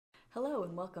Hello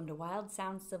and welcome to Wild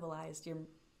Sound Civilized.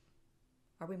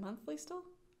 Are we monthly still?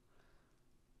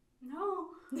 No.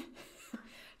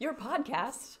 Your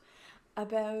podcast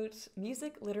about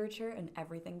music, literature, and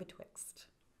everything betwixt.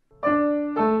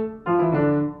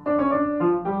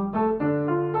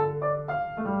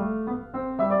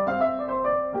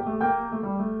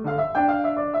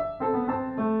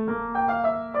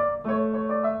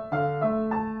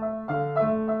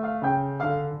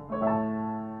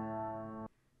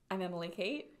 I'm Emily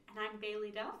Kate. And I'm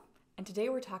Bailey Duff. And today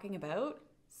we're talking about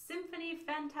Symphonie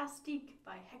Fantastique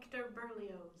by Hector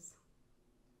Berlioz.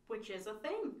 Which is a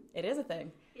thing. It is a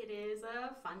thing. It is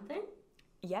a fun thing.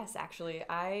 Yes, actually.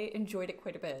 I enjoyed it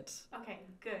quite a bit. Okay,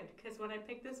 good. Because when I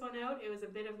picked this one out, it was a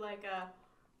bit of like a,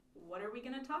 what are we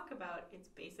going to talk about? It's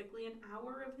basically an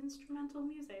hour of instrumental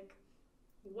music.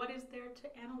 What is there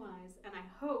to analyze? And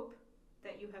I hope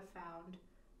that you have found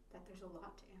that there's a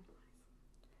lot to analyze.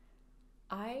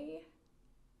 I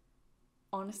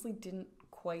honestly didn't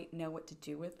quite know what to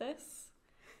do with this.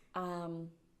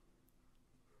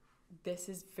 This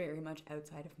is very much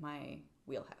outside of my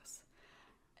wheelhouse.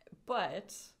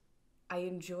 But I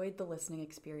enjoyed the listening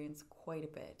experience quite a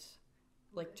bit.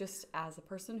 Like, just as a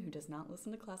person who does not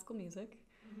listen to classical music,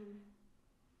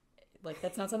 like,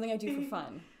 that's not something I do for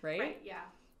fun, right? Right, yeah.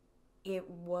 It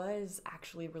was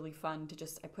actually really fun to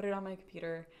I put it on my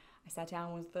computer, I sat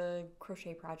down with the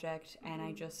crochet project, and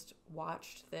I just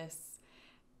watched this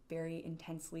very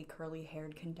intensely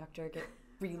curly-haired conductor get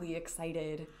really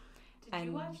excited. Did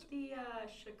you watch the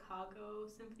Chicago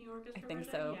Symphony Orchestra I think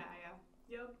version? so.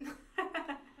 Yeah. Yep.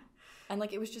 And,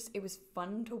 like, it was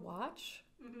fun to watch.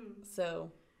 Mm-hmm.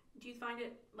 So. Do you find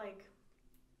it, like,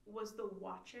 was the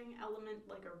watching element,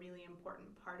 like, a really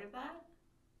important part of that?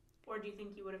 Or do you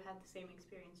think you would have had the same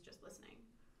experience just listening?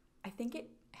 I think it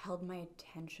held my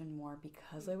attention more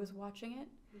because I was watching it.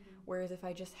 Mm-hmm. Whereas if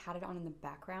I just had it on in the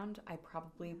background, I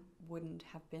probably wouldn't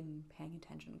have been paying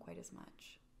attention quite as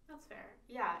much. That's fair.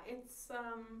 Yeah, it's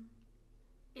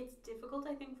difficult,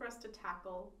 I think, for us to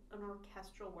tackle an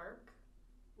orchestral work.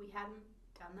 We hadn't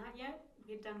done that yet.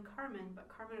 We had done Carmen, but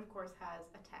Carmen, of course, has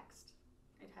a text.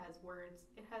 It has words.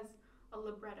 It has a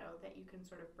libretto that you can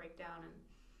sort of break down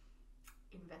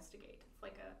and investigate. It's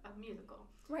like a musical.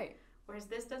 Right. Whereas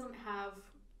this doesn't have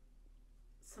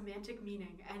semantic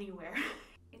meaning anywhere.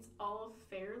 It's all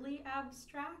fairly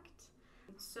abstract.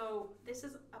 So this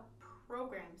is a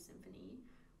program symphony,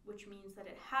 which means that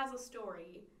it has a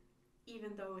story,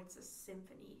 even though it's a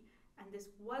symphony. And this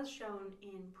was shown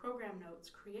in program notes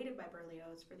created by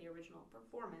Berlioz for the original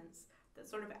performance that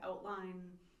sort of outline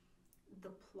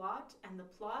the plot. And the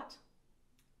plot,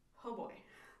 oh boy,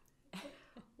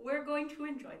 we're going to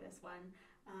enjoy this one.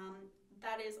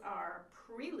 That is our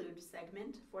prelude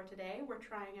segment for today. We're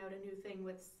trying out a new thing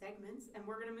with segments, and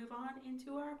we're going to move on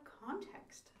into our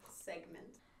context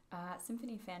segment.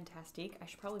 Symphonie Fantastique. I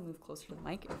should probably move closer to the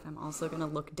mic if I'm also going to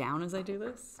look down as I do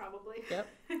this. Probably. Yep.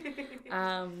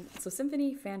 So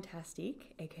Symphonie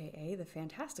Fantastique, aka the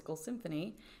Fantastical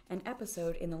Symphony, an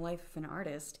episode in the life of an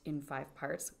artist in 5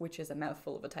 parts, which is a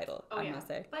mouthful of a title, I must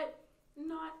say. But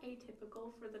not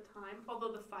atypical for the time,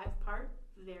 although the 5-part,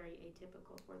 very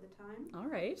atypical for the time. All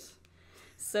right.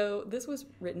 So this was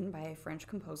written by a French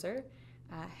composer,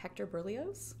 Hector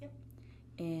Berlioz. Yep.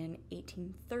 In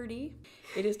 1830.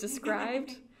 It is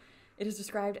described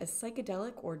as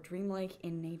psychedelic or dreamlike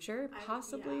in nature,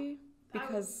 possibly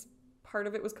because part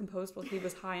of it was composed while he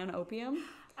was high on opium.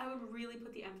 I would really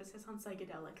put the emphasis on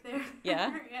psychedelic there.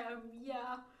 Yeah?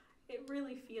 Yeah. It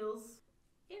really feels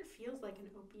like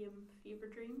an opium fever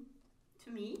dream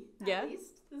to me, at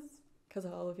least. Because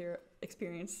of all of your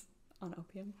experience on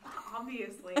opium.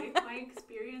 Obviously. My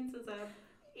experience as a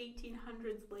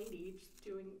 1800s lady just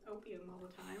doing opium all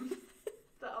the time.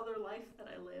 The other life that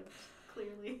I lived,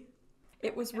 clearly.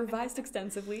 It was revised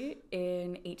extensively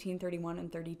in 1831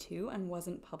 and 32 and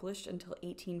wasn't published until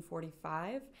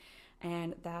 1845.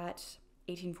 And that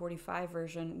 1845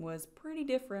 version was pretty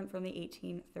different from the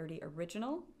 1830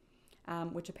 original,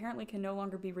 which apparently can no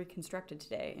longer be reconstructed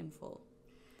today in full.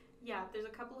 Yeah, there's a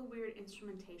couple of weird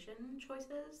instrumentation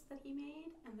choices that he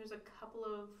made, and there's a couple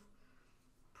of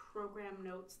program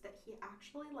notes that he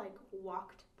actually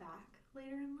walked back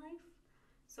later in life.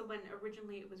 So when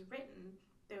originally it was written,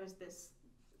 there was this,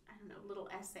 little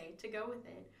essay to go with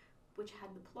it, which had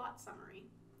the plot summary.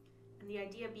 And the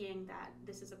idea being that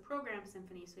this is a program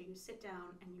symphony, so you sit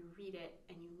down and you read it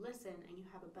and you listen and you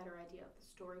have a better idea of the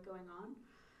story going on.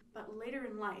 But later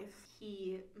in life,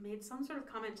 he made some sort of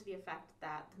comment to the effect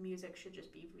that the music should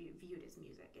just be viewed as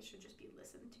music. It should just be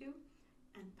listened to.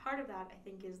 And part of that, I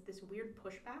think, is this weird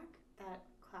pushback that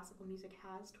classical music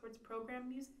has towards program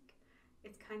music.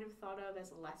 it's kind of thought of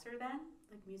as lesser than.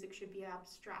 Like, music should be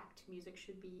abstract. Music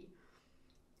should be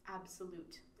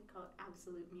absolute. They call it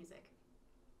absolute music.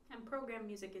 And program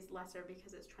music is lesser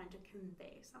because it's trying to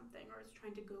convey something, or it's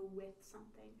trying to go with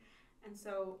something. And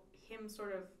so him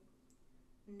sort of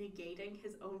negating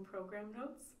his own program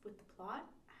notes with the plot,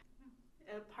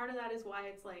 part of that is why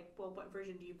it's like, well, what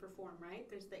version do you perform, right?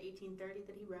 There's the 1830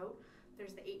 that he wrote,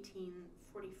 there's the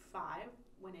 1845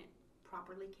 when it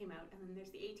properly came out, and then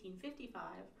there's the 1855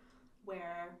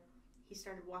 where he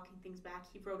started walking things back.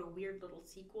 He wrote a weird little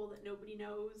sequel that nobody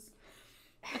knows.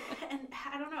 And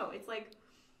I don't know, it's like,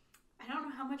 I don't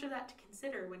know how much of that to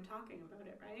consider when talking about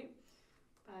it, right?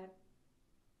 But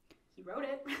he wrote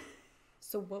it.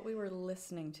 So what we were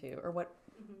listening to, or what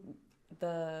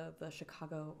the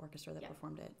Chicago orchestra that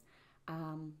performed it,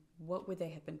 what would they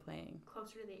have been playing?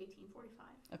 Closer to the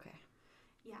 1845. Okay.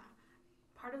 Yeah.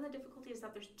 Part of the difficulty is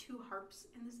that there's 2 harps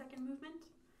in the second movement,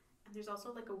 and there's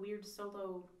also like a weird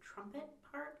solo trumpet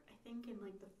part, I think, in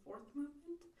like the 4th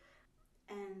movement.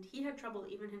 And he had trouble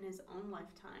even in his own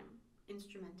lifetime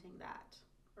instrumenting that,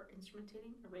 or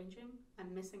arranging.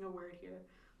 I'm missing a word here.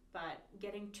 But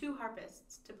getting 2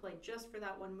 harpists to play just for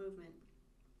that one movement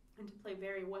and to play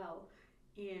very well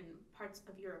in parts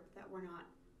of Europe that were not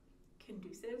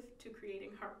conducive to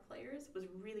creating harp players was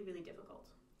really, really difficult.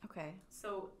 Okay.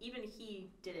 So even he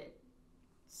did it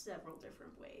several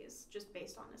different ways, just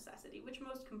based on necessity, which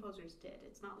most composers did.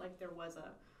 It's not like there was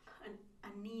a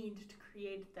need to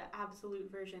create the absolute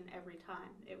version every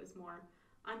time. It was more,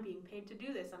 I'm being paid to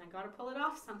do this and I gotta pull it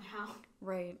off somehow.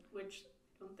 Right. Which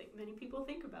I don't think many people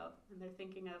think about when they're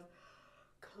thinking of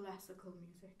classical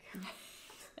music.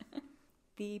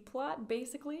 The plot,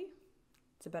 basically,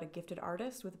 it's about a gifted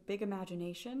artist with a big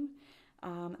imagination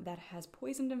that has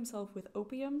poisoned himself with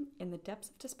opium in the depths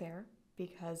of despair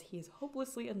because he is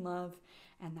hopelessly in love,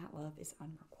 and that love is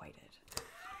unrequited.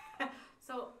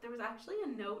 So there was actually a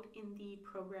note in the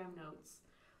program notes.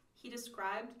 He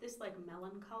described this like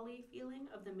melancholy feeling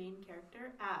of the main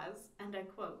character as, and I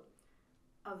quote,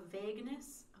 a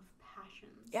vagueness of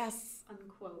passions. Yes.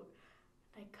 Unquote.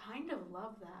 I kind of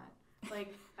love that.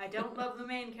 Like, I don't love the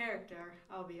main character,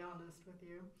 I'll be honest with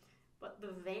you. But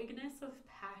the vagueness of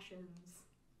passions,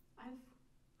 I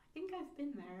think I've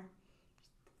been there.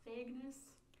 Just the vagueness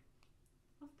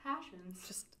of passions.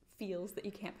 Just feels that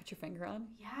you can't put your finger on.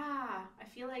 Yeah, I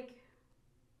feel like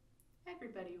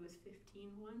everybody was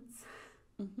 15 once.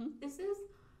 Mm-hmm. This is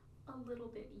a little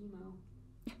bit emo,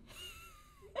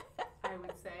 I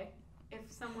would say.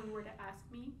 If someone were to ask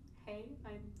me, hey,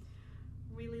 I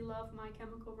really love My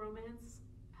Chemical Romance,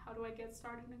 how do I get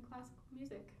started in classical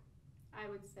music? I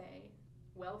would say,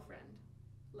 well, friend,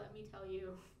 let me tell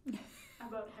you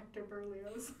about Hector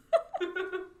Berlioz.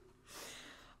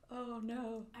 Oh,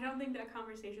 no. I don't think that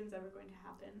conversation's ever going to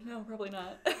happen. No, probably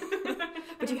not.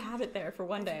 But you have it there for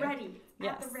one day. It's ready.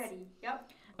 Yes. At the ready.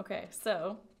 Yep. Okay,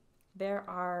 so there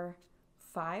are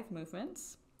 5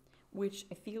 movements, which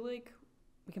I feel like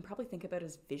we can probably think about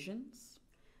as visions.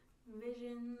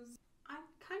 Visions. I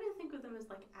kind of think of them as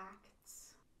like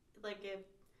acts. Like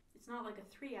it's not like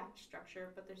a 3-act structure,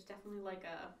 but there's definitely like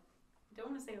I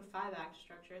don't want to say a 5-act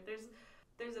structure.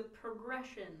 There's a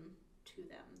progression to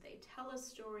them. They tell a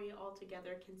story all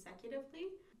together consecutively,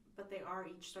 but they are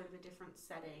each sort of a different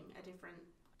setting, a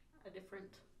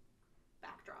different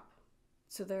backdrop.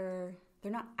 So they're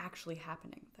not actually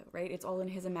happening though, right? It's all in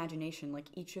his imagination. Like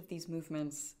each of these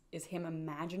movements is him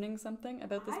imagining something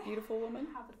about this beautiful woman.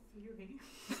 I have a theory.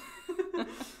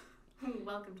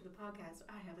 Welcome to the podcast.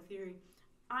 I have a theory.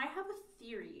 I have a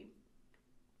theory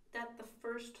that the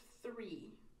first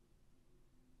 3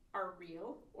 are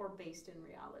real or based in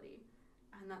reality,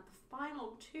 and that the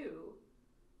final 2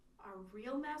 are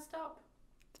real messed up.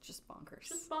 It's just bonkers.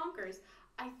 Just bonkers.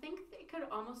 I think they could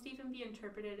almost even be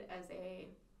interpreted as a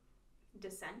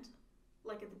descent.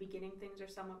 Like at the beginning, things are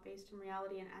somewhat based in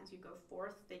reality, and as you go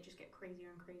forth, they just get crazier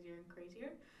and crazier and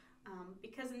crazier.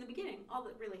 Because in the beginning, all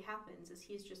that really happens is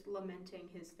he's just lamenting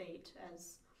his fate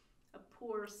as a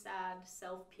poor, sad,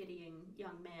 self-pitying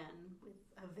young man with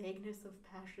a vagueness of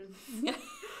passion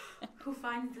who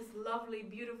finds this lovely,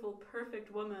 beautiful,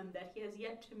 perfect woman that he has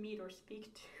yet to meet or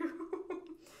speak to,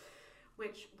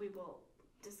 which we will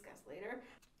discuss later.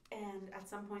 And at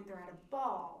some point they're at a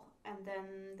ball, and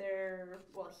then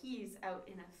he's out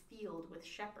in a field with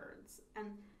shepherds,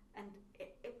 and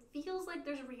it feels like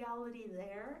there's reality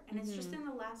there, and it's just in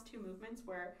the last 2 movements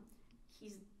where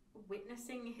he's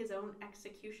witnessing his own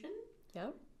execution.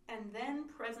 Yep. And then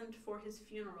present for his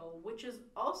funeral, which is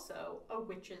also a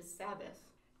witch's Sabbath.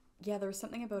 Yeah, there was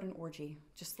something about an orgy,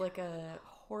 just like a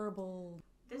horrible...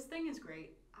 This thing is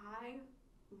great. I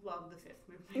love the 5th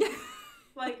movement.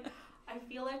 I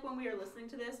feel like when we were listening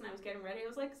to this and I was getting ready, I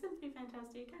was like, Symphonie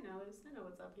Fantastique, I know this, I know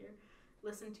what's up here.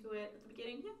 Listen to it at the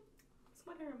beginning, yeah, that's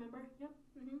what I remember, yep.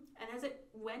 And as it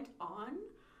went on,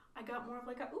 I got more of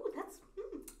like that's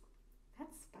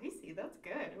spicy, that's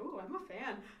good, ooh, I'm a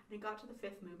fan. And it got to the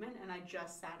fifth movement and I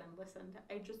just sat and listened.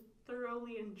 I just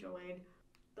thoroughly enjoyed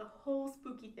the whole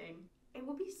spooky thing. It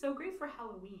will be so great for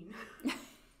Halloween.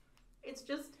 It's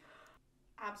just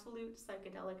absolute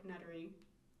psychedelic nuttery.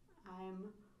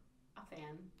 I'm a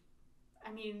fan.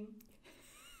 I mean,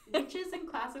 witches and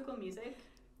classical music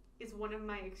is one of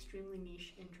my extremely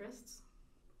niche interests.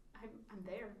 I'm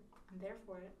there. I'm there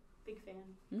for it. Big fan.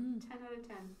 10 out of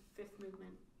 10. Fifth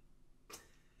movement.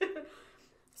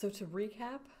 So to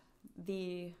recap,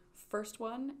 the first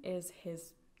one is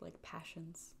his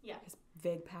passions. Yeah. His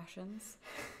vague passions.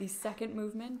 The second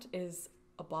movement is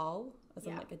a ball, as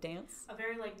in a dance. A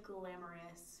very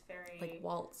glamorous, very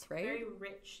waltz, right? Very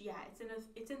rich. Yeah,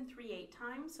 it's in 3/8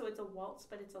 time, so it's a waltz,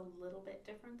 but it's a little bit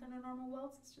different than a normal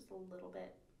waltz. It's just a little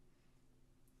bit.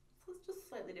 So it's just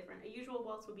slightly different. A usual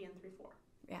waltz would be in 3/4.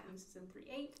 Yeah. This is in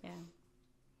 3/8. Yeah.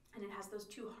 And it has those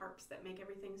two harps that make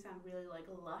everything sound really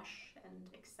lush and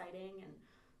exciting, and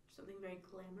there's something very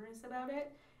glamorous about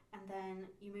it. And then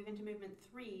you move into movement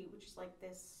 3, which is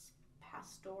this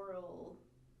pastoral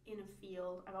in a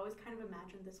field. I've always kind of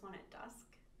imagined this one at dusk,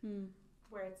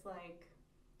 where it's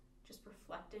just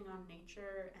reflecting on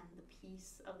nature and the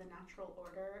peace of the natural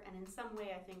order, and in some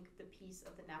way I think the peace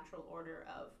of the natural order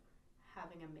of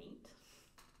having a mate.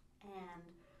 And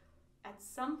at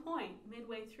some point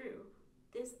midway through,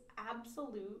 this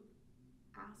absolute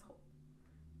asshole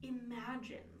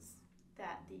imagines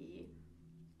that the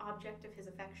object of his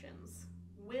affections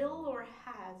will or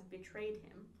has betrayed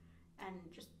him, and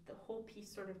just the whole piece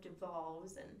sort of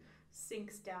devolves and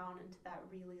sinks down into that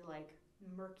really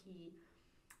murky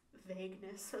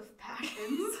vagueness of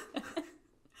passions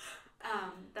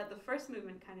that the first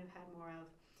movement kind of had more of,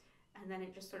 and then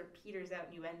it just sort of peters out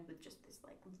and you end with just this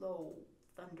low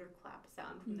thunderclap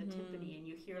sound from the timpani, and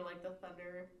you hear the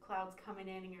thunder clouds coming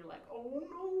in and you're like, oh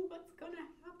no, what's gonna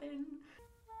happen?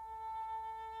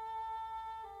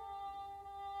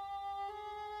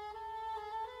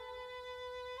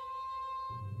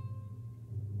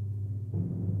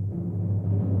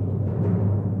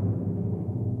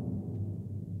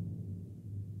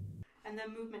 And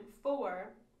then movement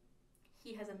 4,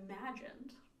 he has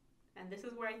imagined, and this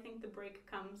is where I think the break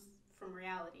comes from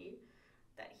reality,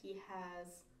 that he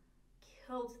has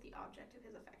killed the object of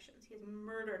his affections. He has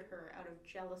murdered her out of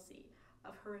jealousy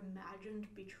of her imagined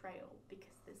betrayal,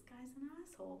 because this guy's an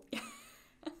asshole.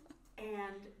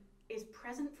 And is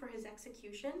present for his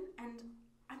execution, and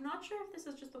I'm not sure if this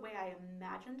is just the way I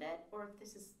imagined it, or if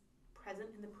this is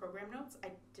present in the program notes.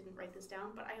 I didn't write this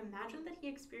down, but I imagine that he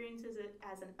experiences it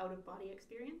as an out-of-body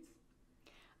experience.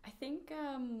 I think,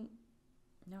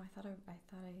 no, I thought I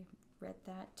read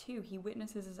that too. He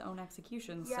witnesses his own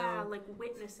execution. Yeah,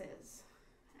 witnesses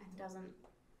and doesn't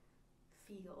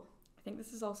feel. I think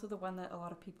this is also the one that a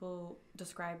lot of people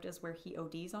described as where he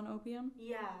ODs on opium.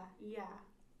 Yeah.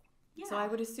 So I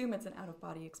would assume it's an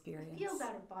out-of-body experience. It feels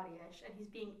out-of-body-ish, and he's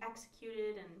being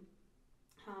executed, and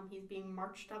he's being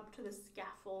marched up to the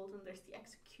scaffold, and there's the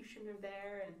executioner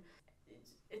there, and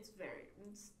it's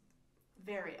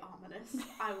very ominous,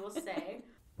 I will say.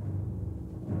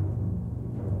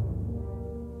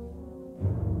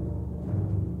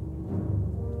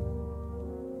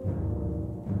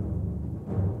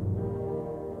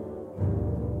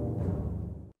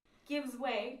 Gives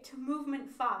way to movement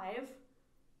 5,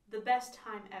 the best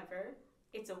time ever.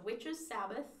 It's a witch's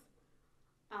Sabbath,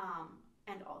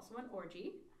 and also an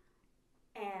orgy.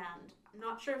 And I'm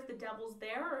not sure if the devil's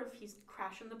there or if he's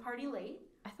crashing the party late.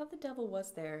 I thought the devil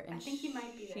was there, and I think he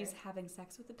might be there. She's having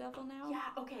sex with the devil now? Yeah,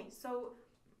 okay, so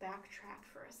backtrack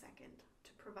for a second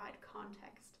to provide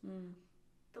context.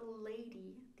 The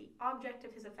lady, the object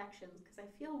of his affections, because I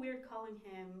feel weird calling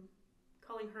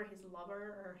her his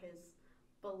lover or his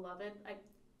beloved,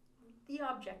 the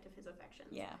object of his affections.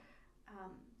 Yeah.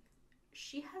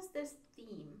 She has this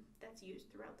theme that's used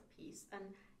throughout the piece,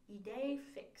 an idée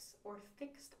fixe, or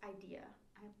fixed idea.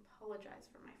 I apologize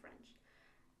for my French.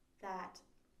 That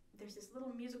there's this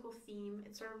little musical theme.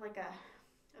 It's sort of like a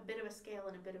bit of a scale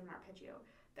and a bit of an arpeggio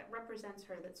that represents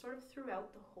her, that's sort of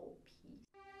throughout the whole piece.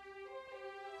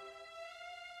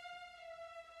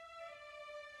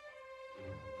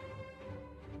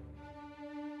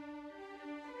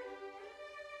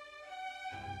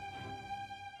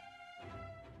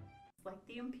 Like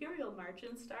the Imperial March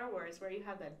in Star Wars, where you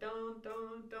have that dun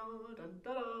dun dun dun dun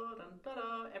dun dun dun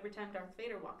dun every time Darth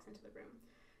Vader walks into the room.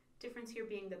 Difference here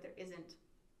being that there isn't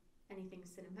anything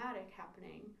cinematic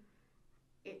happening.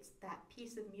 it's that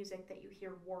piece of music that you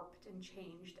hear warped and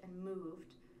changed and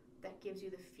moved that gives you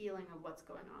the feeling of what's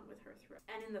going on with her throughout.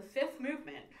 And in the fifth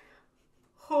movement,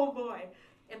 oh boy,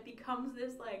 it becomes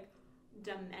this like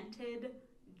demented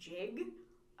jig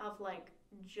of like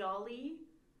jolly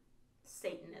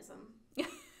Satanism.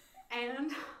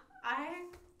 And I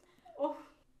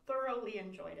thoroughly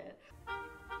enjoyed it.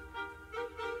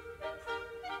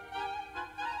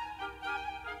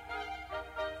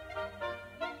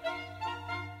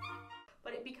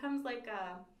 But it becomes like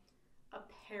a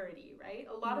parody, right?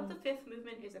 A lot of the fifth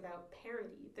movement is about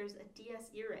parody. There's a Dies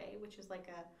Irae, which is like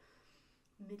a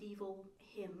medieval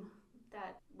hymn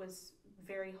that was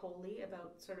very holy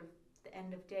about sort of the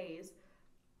end of days,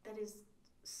 that is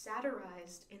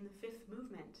satirized in the fifth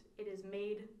movement. It is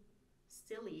made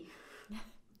silly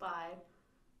by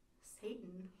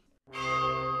Satan.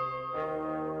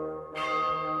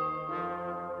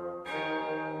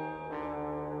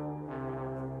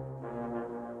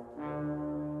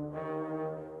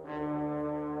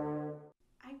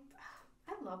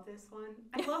 I love this one.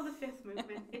 I love the fifth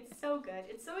movement. It's so good.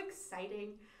 It's so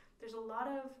exciting. There's a lot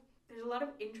of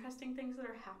interesting things that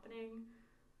are happening.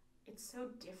 It's so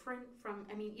different from,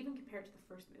 I mean, even compared to the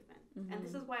first movement. Mm-hmm. And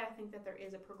this is why I think that there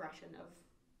is a progression of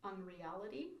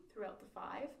unreality throughout the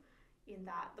five, in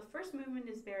that the first movement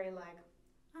is very like,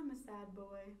 I'm a sad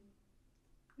boy,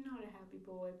 not a happy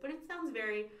boy. But it sounds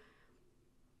very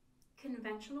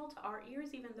conventional to our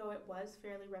ears, even though it was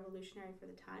fairly revolutionary for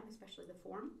the time, especially the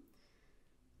form.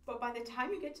 But by the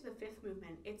time you get to the fifth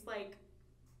movement, it's like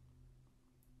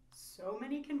so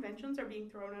many conventions are being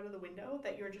thrown out of the window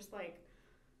that you're just like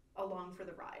along for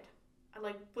the ride.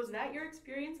 Like, was that your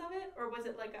experience of it? Or was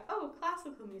it like,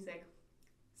 classical music,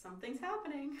 something's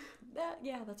happening?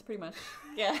 That's pretty much,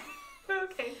 yeah.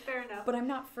 Okay, fair enough. But I'm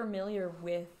not familiar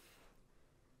with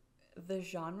the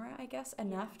genre, I guess,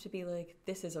 enough to be like,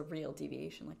 this is a real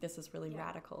deviation, like this is really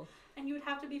radical. And you would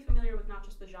have to be familiar with not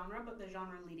just the genre, but the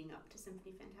genre leading up to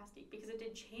Symphonie Fantastique, because it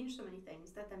did change so many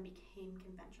things that then became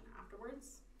convention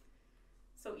afterwards.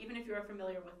 So even if you are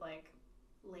familiar with like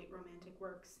late romantic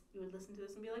works, you would listen to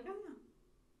this and be like, oh yeah,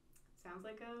 sounds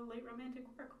like a late romantic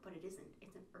work, but it isn't.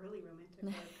 It's an early romantic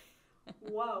work.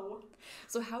 Whoa.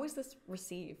 So how is this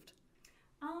received?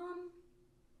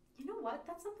 You know what?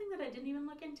 That's something that I didn't even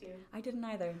look into. I didn't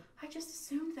either. I just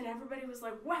assumed that everybody was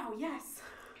like, wow, yes.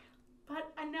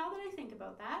 But now that I think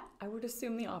about that, I would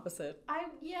assume the opposite.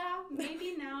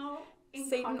 Maybe now in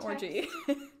Satan context, orgy.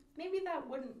 maybe that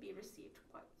wouldn't be received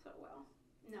quite so well,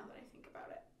 now that I think about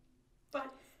it.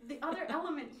 But the other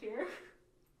element here,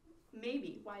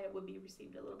 maybe why it would be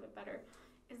received a little bit better,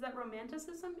 is that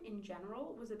Romanticism in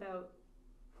general was about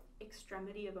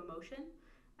extremity of emotion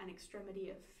and extremity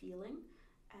of feeling,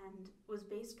 and was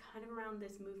based kind of around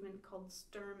this movement called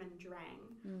Sturm and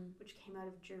Drang, which came out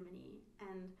of Germany.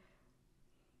 And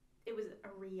it was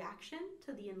a reaction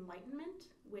to the Enlightenment,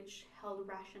 which held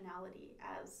rationality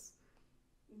as,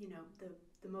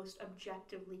 the most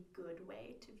objectively good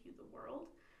way to view the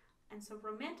world. And so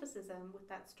Romanticism, with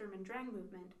that Sturm and Drang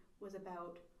movement, was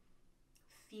about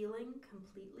feeling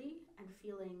completely and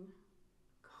feeling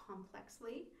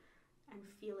complexly and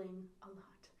feeling a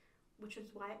lot, which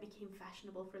is why it became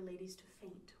fashionable for ladies to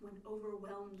faint when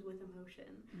overwhelmed with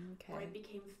emotion. Okay. Or it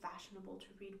became fashionable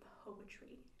to read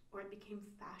poetry, or it became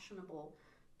fashionable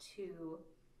to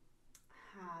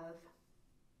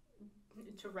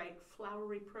write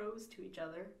flowery prose to each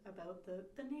other about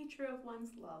the nature of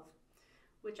one's love,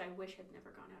 which I wish had never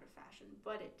gone out of fashion,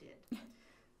 but it did.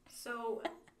 So,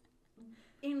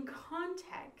 in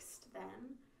context,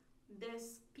 then,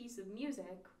 this piece of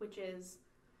music, which is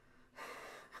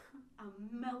a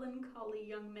melancholy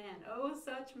young man, oh,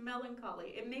 such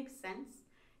melancholy. It makes sense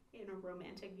in a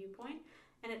romantic viewpoint,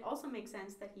 and it also makes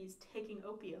sense that he's taking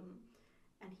opium,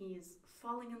 and he's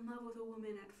falling in love with a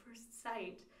woman at first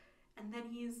sight, and then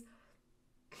he's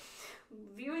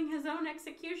viewing his own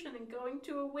execution and going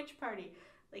to a witch party.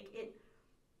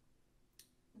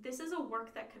 This is a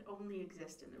work that could only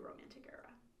exist in the Romantic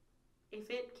era. If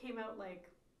it came out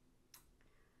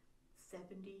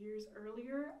 70 years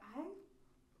earlier, I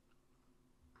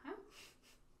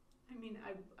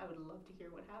would love to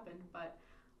hear what happened, but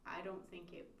I don't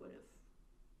think it would have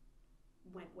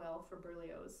went well for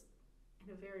Berlioz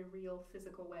in a very real,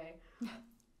 physical way.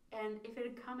 And if it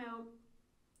had come out,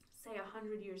 say,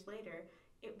 100 years later,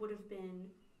 it would have been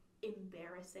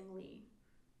embarrassingly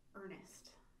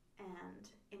earnest and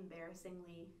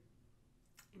embarrassingly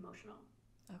emotional.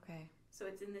 Okay. So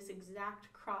it's in this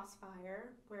exact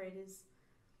crossfire where it is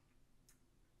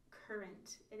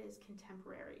current, it is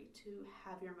contemporary to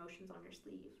have your emotions on your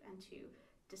sleeve and to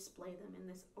display them in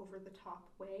this over-the-top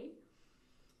way.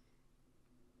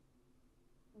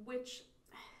 which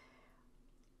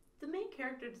the main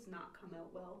character does not come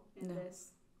out well in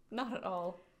this. Not at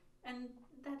all. And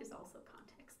that is also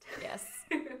context. Yes.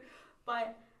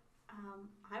 But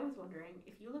I was wondering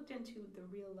if you looked into the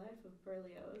real life of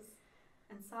Berlioz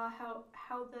and saw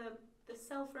how the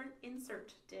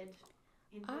self-insert did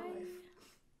in real life.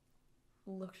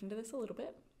 Looked into this a little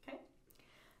bit. Okay.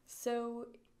 So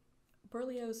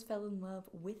Berlioz fell in love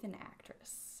with an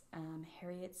actress,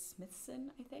 Harriet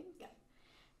Smithson, I think. Yeah.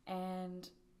 And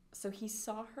so he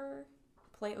saw her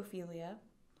play Ophelia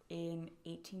in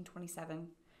 1827.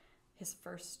 His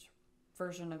first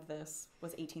version of this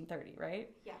was 1830, right?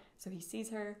 Yeah. So he sees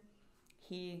her,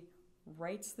 he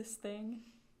writes this thing,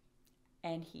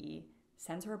 and he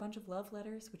sends her a bunch of love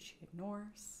letters, which she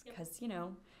ignores, because, you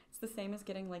know, it's the same as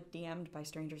getting, like, DM'd by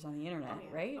strangers on the internet,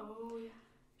 right? Oh, yeah.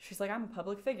 She's like, I'm a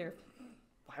public figure.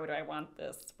 Why would I want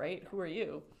this, right? Who are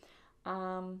you?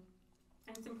 And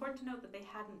it's important to note that they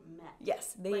hadn't met.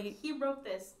 Yes, Like, he wrote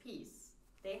this piece.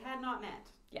 They had not met.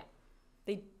 Yeah.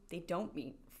 They don't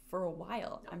meet for a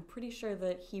while. No. I'm pretty sure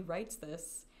that he writes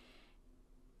this.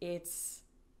 It's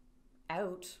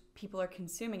out. People are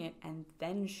consuming it, and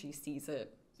then she sees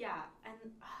it. Yeah,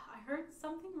 and I heard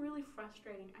something really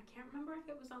frustrating. I can't remember if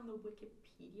it was on the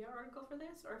Wikipedia article for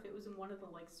this or if it was in one of the,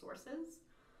 like, sources.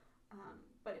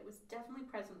 But it was definitely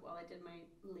present while I did my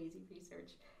lazy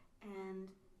research. And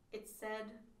it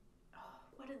said,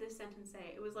 what did this sentence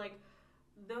say? It was like,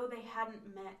 though they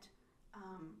hadn't met,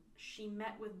 she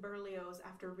met with Berlioz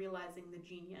after realizing the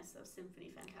genius of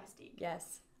Symphonie Fantastique.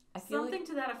 Yes. I feel something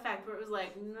to that effect, where it was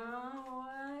like, no,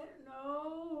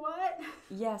 what?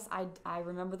 Yes, I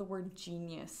remember the word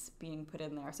genius being put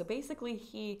in there. So basically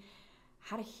he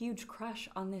had a huge crush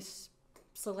on this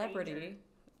celebrity.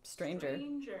 Stranger.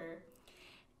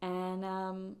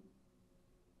 And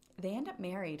they end up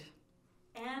married.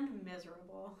 And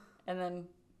miserable. And then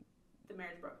the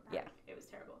marriage broke apart. Yeah. It was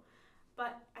terrible.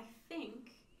 But I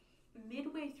think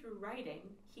midway through writing,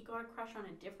 he got a crush on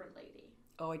a different lady.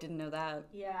 Oh, I didn't know that.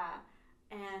 Yeah.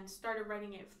 And started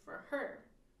writing it for her.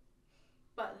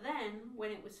 But then,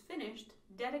 when it was finished,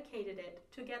 dedicated it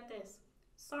to, get this,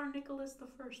 Tsar Nicholas I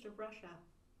of Russia.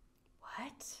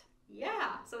 What?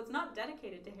 Yeah. So it's not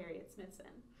dedicated to Harriet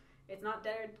Smithson. It's not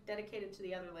dedicated to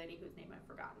the other lady whose name I've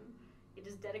forgotten. It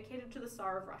is dedicated to the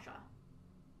Tsar of Russia.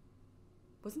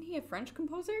 Wasn't he a French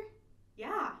composer?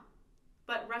 Yeah.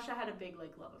 But Russia had a big,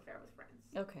 like, love affair with France.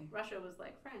 Okay. Russia was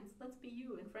like, France, let's be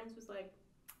you. And France was like,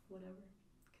 whatever.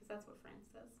 Because that's what France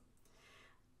does.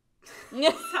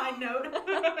 Side note.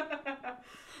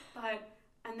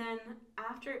 And then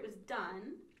after it was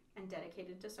done and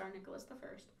dedicated to Tsar Nicholas I,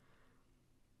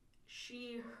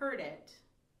 she heard it,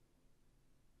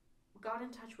 got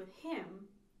in touch with him,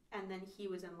 and then he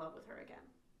was in love with her again.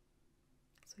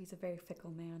 So he's a very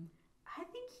fickle man. I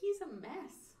think he's a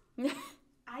mess.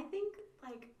 I think,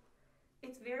 like,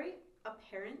 it's very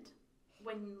apparent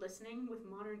when listening with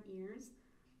modern ears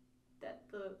that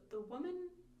the woman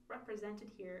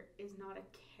represented here is not a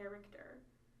character.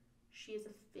 She is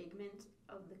a figment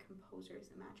of the composer's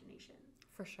imagination.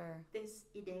 For sure. This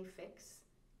idée fixe,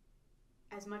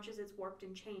 as much as it's warped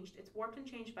and changed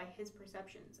by his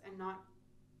perceptions and not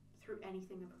through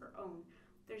anything of her own.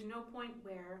 There's no point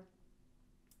where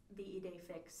the idée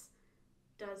fixe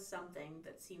does something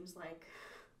that seems like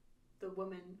the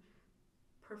woman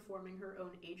performing her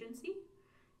own agency.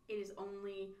 It is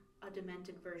only a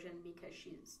demented version because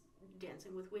she's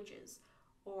dancing with witches,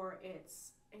 or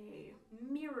it's a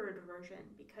mirrored version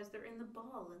because they're in the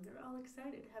ball and they're all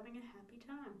excited, having a happy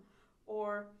time,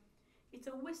 or it's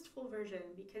a wistful version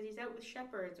because he's out with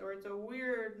shepherds, or it's a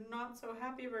weird, not so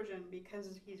happy version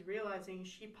because he's realizing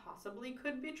she possibly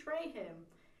could betray him.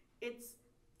 It's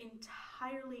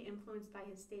entirely influenced by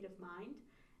his state of mind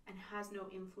and has no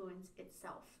influence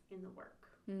itself in the work.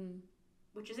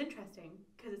 Which is interesting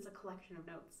because it's a collection of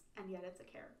notes and yet it's a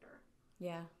character.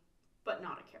 Yeah. But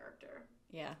not a character.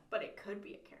 Yeah. But it could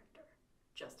be a character.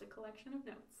 Just a collection of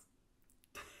notes.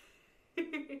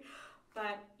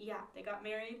 But yeah, they got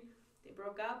married. They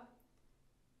broke up.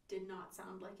 Did not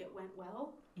sound like it went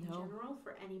well in general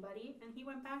for anybody. And he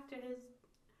went back to his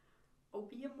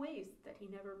opium ways that he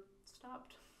never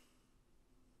stopped.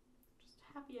 Just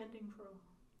happy ending for all.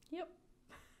 Yep.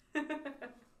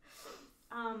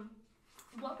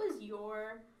 What was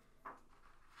your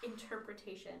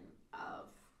interpretation of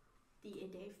the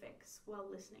idée fixe while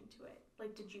listening to it?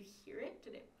 Like, did you hear it?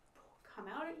 Did it come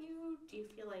out at you? Do you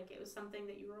feel like it was something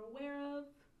that you were aware of?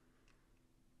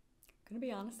 Gonna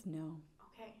be honest, no.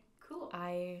 Okay, cool.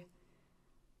 I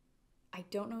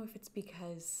don't know if it's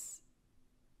because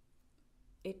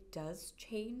it does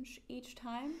change each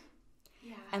time.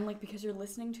 Yeah. And like, because you're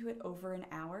listening to it over an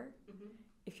hour, Mm-hmm.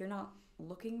 if you're not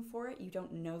looking for it, you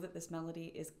don't know that this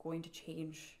melody is going to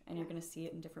change and you're going to see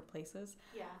it in different places.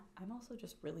 Yeah. I'm also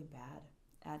just really bad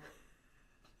at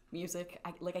music.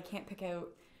 I can't pick out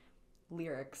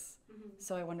lyrics. Mm-hmm.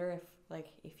 So I wonder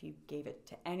if you gave it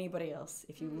to anybody else,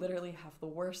 if you literally have the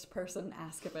worst person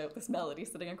ask about this melody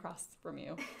sitting across from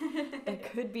you,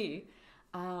 that could be,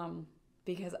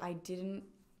 because I didn't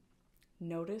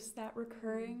notice that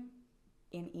recurring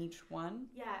in each one.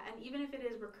 Yeah, and even if it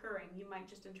is recurring, you might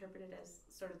just interpret it as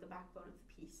sort of the backbone of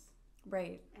the piece.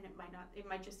 Right. And it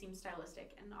might just seem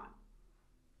stylistic and not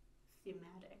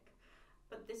thematic.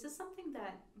 But this is something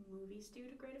that movies do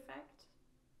to great effect,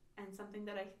 and something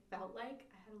that I felt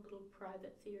like I had a little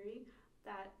private theory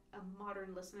that a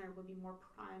modern listener would be more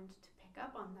primed to pick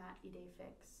up on that idée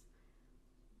fixe,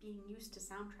 being used to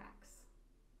soundtracks,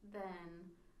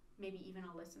 than maybe even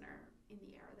a listener in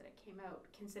the era that it came out,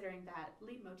 considering that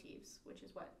leitmotifs, which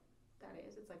is what that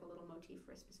is, it's like a little motif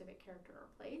for a specific character or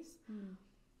place,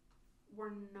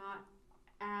 were not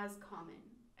as common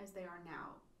as they are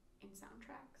now in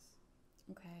soundtracks.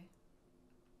 Okay.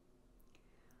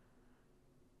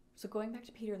 So going back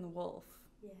to Peter and the Wolf,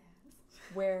 Yes.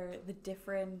 where the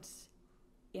different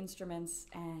instruments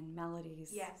and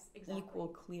melodies Yes, exactly. equal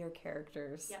clear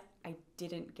characters, Yep. I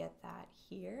didn't get that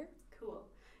here. Cool.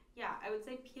 Yeah, I would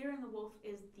say Peter and the Wolf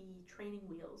is the training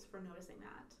wheels for noticing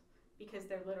that, because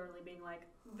they're literally being like,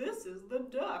 this is the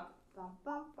duck. Bum,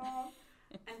 bum, bum.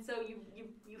 And so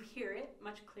you hear it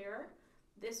much clearer.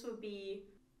 This would be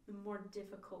the more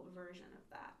difficult version of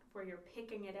that, where you're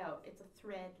picking it out. It's a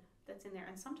thread that's in there,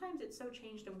 and sometimes it's so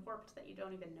changed and warped that you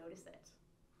don't even notice it,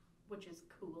 which is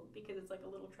cool, because it's like a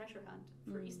little treasure hunt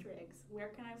for Easter eggs. Where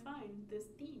can I find this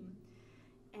theme?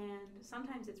 And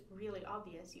sometimes it's really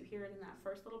obvious. You hear it in that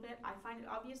first little bit. I find it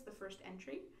obvious the first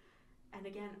entry, and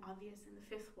again obvious in the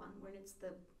fifth one when it's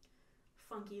the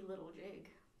funky little jig.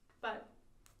 But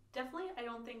definitely, I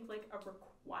don't think like a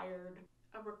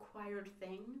required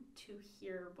thing to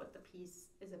hear what the piece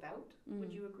is about.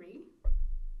 Would you agree?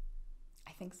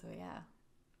 I think so, yeah.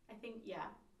 I think, yeah.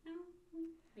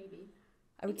 Maybe.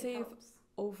 I would say if helps.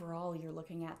 overall you're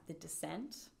looking at the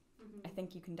descent, Mm-hmm. I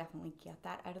think you can definitely get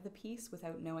that out of the piece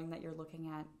without knowing that you're looking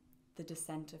at the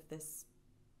descent of this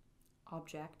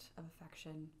object of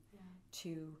affection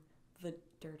to the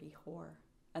dirty whore.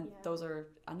 And those are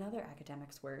another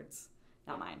academic's words,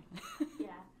 not mine. Yeah.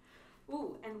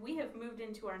 Ooh, and we have moved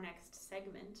into our next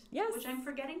segment. Yes. Which I'm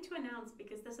forgetting to announce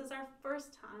because this is our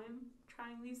first time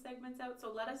trying these segments out.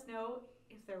 So let us know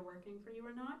if they're working for you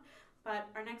or not. But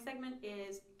our next segment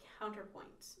is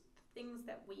counterpoints. Things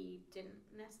that we didn't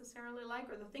necessarily like,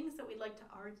 or the things that we'd like to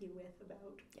argue with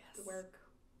about the work.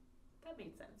 That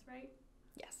made sense, right?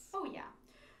 Yes. Oh, yeah.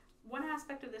 One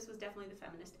aspect of this was definitely the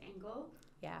feminist angle.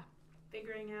 Yeah.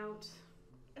 Figuring out...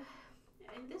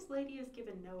 And this lady is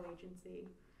given no agency.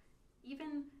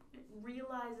 Even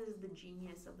realizes the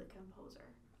genius of the composer.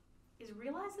 Is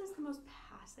realizes the most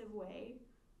passive way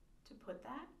to put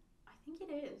that? I think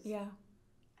it is. Yeah.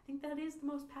 I think that is the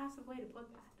most passive way to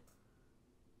put that.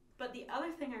 But the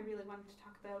other thing I really wanted to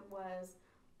talk about was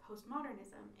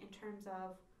postmodernism in terms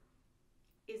of,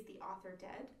 is the author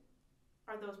dead?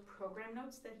 Are those program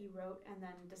notes that he wrote and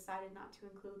then decided not to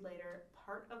include later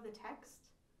part of the text?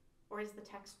 Or is the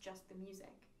text just the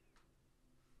music?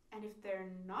 And if they're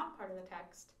not part of the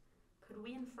text, could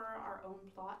we infer our own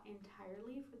plot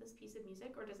entirely for this piece of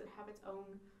music? Or does it have its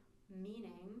own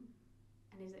meaning?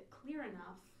 And is it clear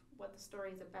enough what the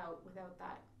story is about without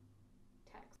that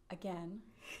text? Again,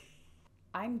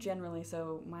 my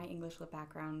English lit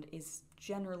background is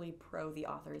generally pro the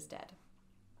author is dead.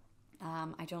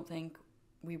 I don't think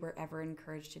we were ever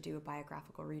encouraged to do a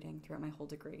biographical reading throughout my whole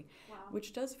degree,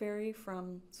 which does vary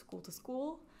from school to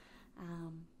school,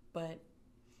 but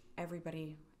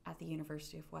everybody at the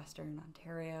University of Western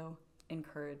Ontario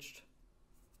encouraged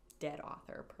dead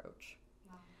author approach.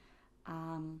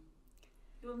 Wow.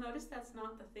 You'll notice that's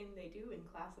not the thing they do in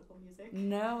classical music.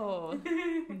 No.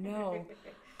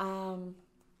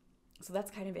 So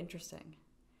that's kind of interesting.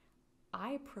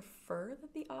 I prefer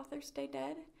that the author stay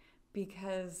dead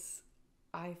because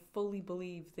I fully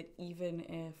believe that even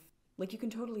if, like, you can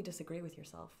totally disagree with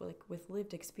yourself. Like, with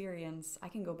lived experience, I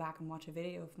can go back and watch a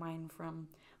video of mine from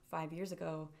 5 years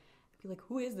ago and be like,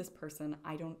 who is this person?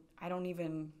 I don't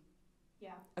even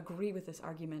agree with this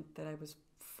argument that I was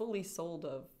fully sold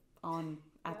on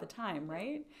at the time,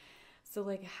 right? So,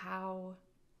 like, how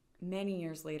many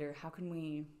years later, how can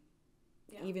we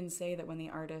even say that when the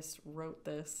artist wrote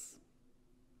this,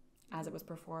 as it was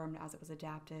performed, as it was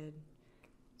adapted?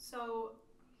 So,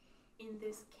 in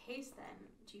this case then,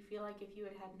 do you feel like if you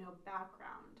had no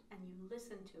background and you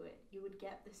listened to it, you would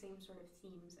get the same sort of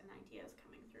themes and ideas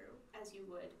coming through as you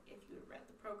would if you had read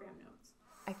the program notes?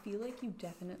 I feel like you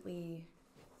definitely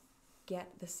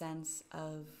get the sense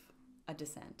of a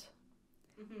descent.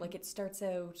 Mm-hmm. Like, it starts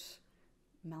out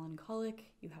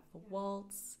melancholic, you have the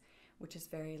waltz, which is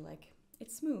very, like,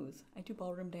 it's smooth. I do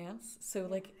ballroom dance, so,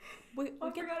 like, we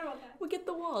forgot about that. We get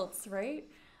the waltz, right?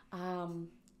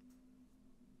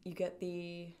 You get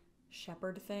the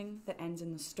shepherd thing that ends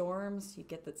in the storms. You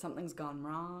get that something's gone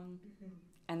wrong. Mm-hmm.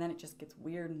 And then it just gets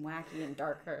weird and wacky and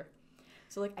darker.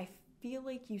 So, like, I feel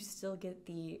like you still get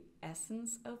the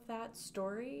essence of that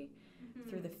story Mm-hmm.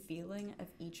 through the feeling of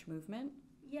each movement.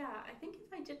 Yeah, I think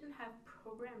if I didn't have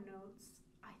program notes,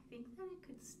 I think that it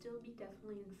could still be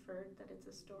definitely inferred that it's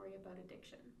a story about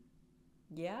addiction.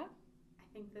 Yeah? I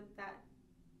think that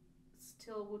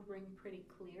still would ring pretty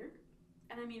clear.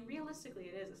 And I mean, realistically,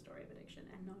 it is a story of addiction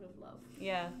and not of love.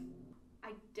 Yeah.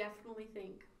 I definitely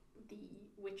think the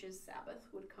witch's Sabbath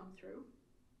would come through.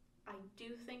 I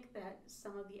do think that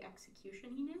some of the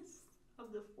executioniness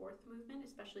of the fourth movement,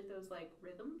 especially those like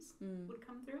rhythms, would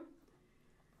come through.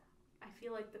 I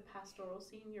feel like the pastoral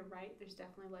scene, you're right, there's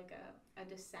definitely like a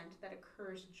descent that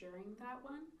occurs during that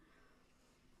one.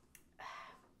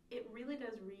 It really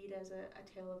does read as a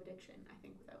tale of addiction, I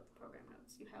think, without the program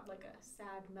notes. You have like a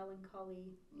sad,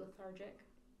 melancholy, lethargic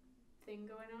thing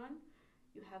going on.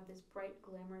 You have this bright,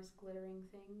 glamorous, glittering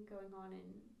thing going on in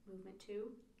movement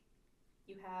 2.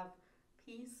 You have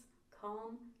peace,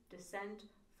 calm, descent,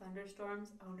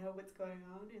 thunderstorms, oh no, what's going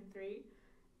on in 3.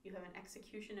 You have an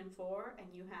execution in 4, and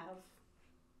you have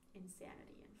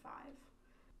insanity in 5.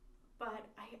 But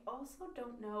I also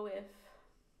don't know if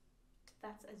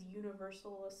that's as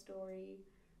universal a story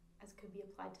as could be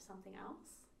applied to something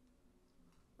else.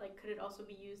 Like, could it also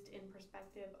be used in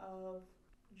perspective of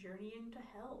journeying to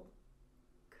hell?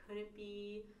 Could it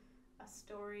be a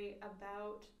story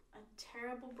about a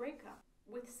terrible breakup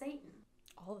with Satan?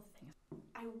 All the things.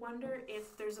 I wonder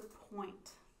if there's a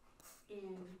point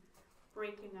in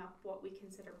breaking up what we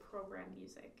consider program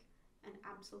music and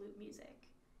absolute music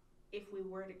if we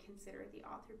were to consider the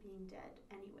author being dead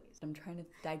anyways. I'm trying to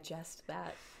digest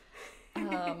that.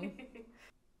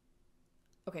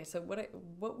 Okay, so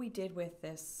what we did with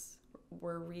this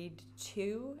were read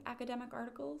 2 academic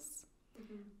articles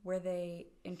where they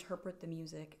interpret the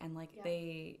music and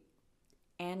they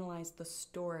analyze the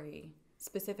story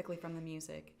specifically from the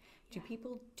music. Do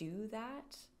people do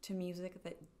that to music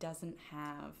that doesn't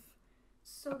have...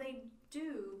 So they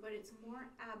do, but it's more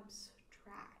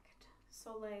abstract.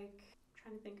 So, like,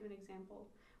 trying to think of an example.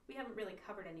 We haven't really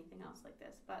covered anything else like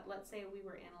this, but let's say we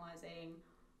were analyzing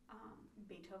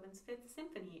Beethoven's Fifth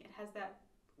Symphony. It has that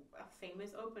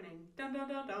famous opening, dun dun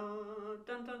dun dun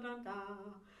dun dun dun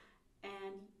dun,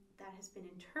 and that has been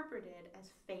interpreted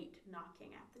as fate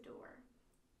knocking at the door.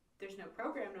 There's no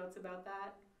program notes about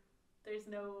that. There's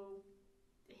no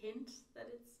hint that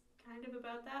it's kind of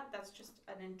about that. That's just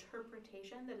an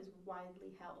interpretation that is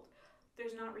widely held.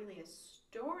 There's not really a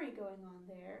story going on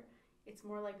there. It's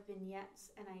more like vignettes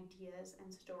and ideas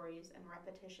and stories and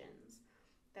repetitions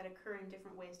that occur in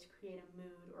different ways to create a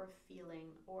mood or a feeling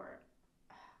or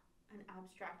an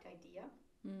abstract idea.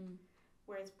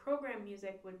 Whereas program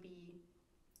music would be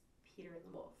Peter and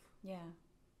the Wolf. Yeah.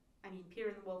 I mean, Peter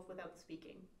and the Wolf without the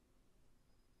speaking.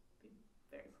 Be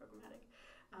very programmatic.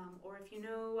 Or if you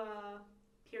know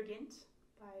Peer Gynt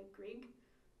by Grieg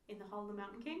in The Hall of the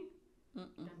Mountain King. Dun,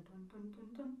 dun, dun, dun, dun,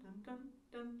 dun, dun,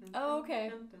 dun, dun, Oh, okay.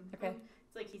 dun, dun, dun. Okay.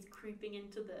 It's like he's creeping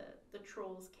into the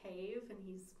troll's cave, and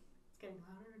it's getting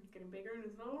louder and it's getting bigger, and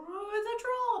it's it's a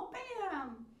troll!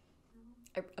 Bam!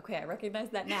 I recognize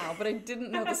that now, but I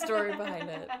didn't know the story behind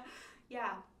it.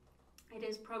 Yeah, it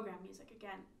is program music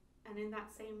again. And in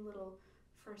that same little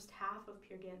first half of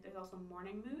Peer Gynt, there's also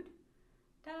Morning Mood.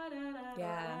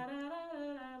 Yeah.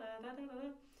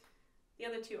 The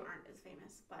other 2 aren't as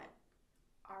famous, but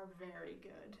are very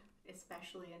good,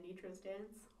 especially Anitra's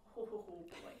dance. Oh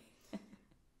boy.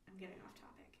 I'm getting off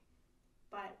topic.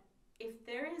 But if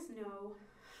there is no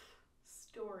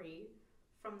story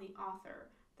from the author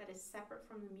that is separate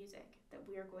from the music that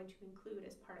we are going to include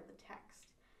as part of the text,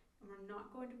 and we're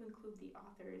not going to include the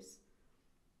author's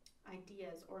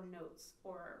ideas or notes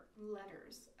or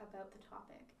letters about the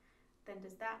topic, then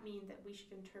does that mean that we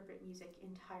should interpret music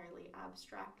entirely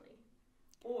abstractly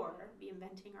or be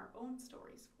inventing our own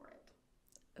stories for it?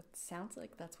 It sounds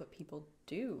like that's what people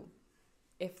do,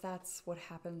 if that's what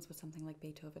happens with something like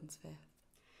Beethoven's Fifth.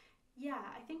 Yeah,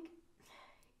 I think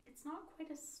it's not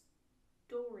quite a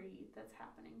story that's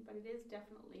happening, but it is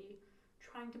definitely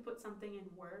trying to put something in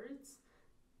words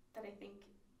that I think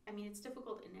I mean, it's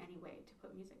difficult in any way to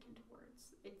put music into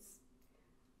words. It's,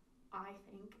 I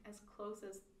think, as close to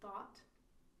thought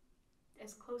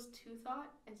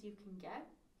as you can get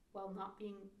while not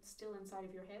being still inside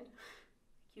of your head.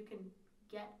 You can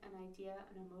get an idea,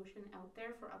 an emotion out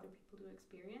there for other people to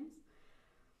experience.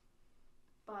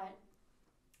 But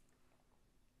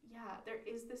yeah, there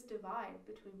is this divide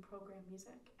between program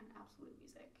music and absolute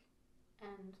music.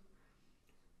 And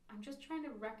I'm just trying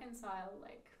to reconcile,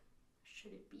 like,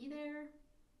 should it be there?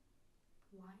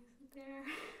 Why is it there?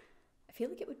 I feel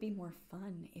like it would be more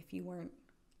fun if you weren't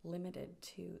limited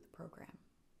to the program.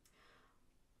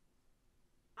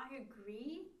 I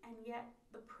agree, and yet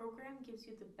the program gives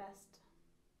you the best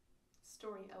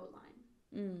story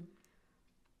outline.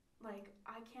 Like,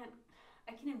 I can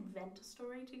invent a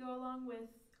story to go along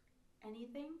with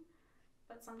anything,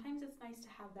 but sometimes it's nice to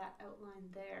have that outline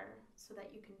there so that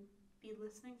you can be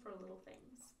listening for little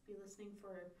things, be listening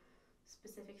for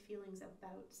specific feelings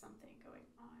about something going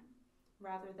on,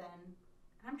 rather than,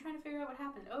 I'm trying to figure out what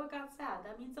happened. Oh, it got sad.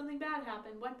 That means something bad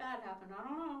happened. What bad happened? I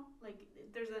don't know. Like,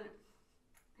 there's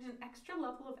an extra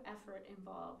level of effort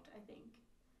involved, I think,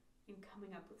 in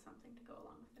coming up with something to go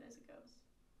along with it as it goes.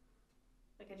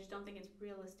 Like, I just don't think it's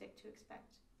realistic to expect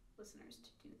listeners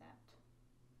to do that.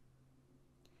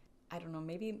 I don't know,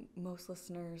 maybe most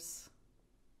listeners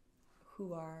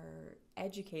who are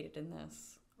educated in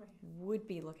this would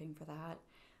be looking for that.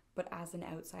 But as an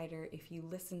outsider, if you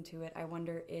listen to it, I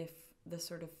wonder if the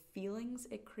sort of feelings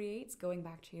it creates, going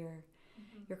back to your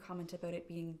comment about it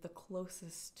being the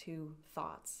closest to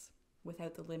thoughts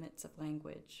without the limits of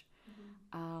language,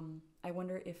 I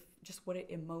wonder if just what it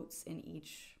emotes in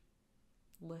each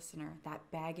listener, that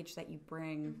baggage that you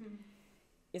bring,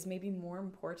 is maybe more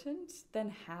important than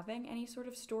having any sort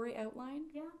of story outline.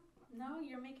 Yeah, no,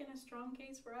 you're making a strong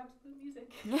case for absolute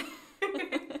music.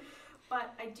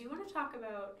 But I do want to talk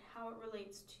about how it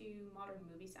relates to modern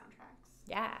movie soundtracks.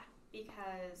 Yeah.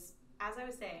 Because, as I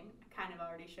was saying, I kind of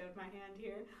already showed my hand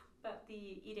here, but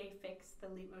the idée fixe, the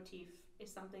leitmotif,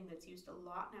 is something that's used a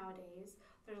lot nowadays.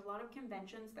 There's a lot of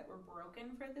conventions that were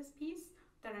broken for this piece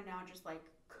that are now just like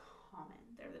common.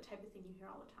 They're the type of thing you hear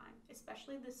all the time.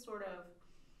 Especially this sort of,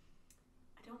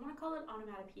 I don't want to call it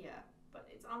onomatopoeia, but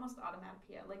it's almost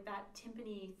onomatopoeia, like that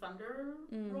timpani thunder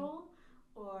roll,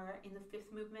 or in the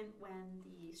fifth movement when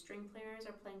the string players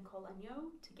are playing col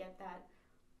legno to get that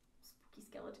spooky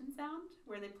skeleton sound,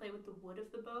 where they play with the wood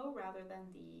of the bow rather than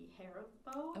the hair of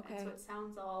the bow. Okay. And so it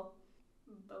sounds all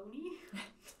bony. I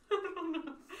don't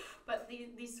know. But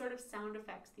these sort of sound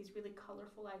effects, these really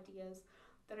colorful ideas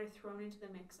that are thrown into the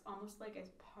mix almost like as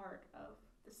part of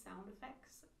the sound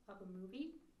effects of a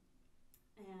movie.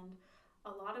 And a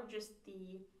lot of just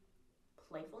the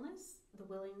playfulness, the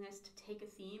willingness to take a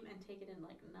theme and take it in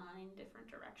like 9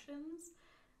 different directions.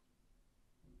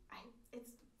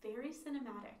 It's very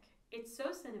cinematic. It's so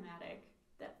cinematic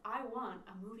that I want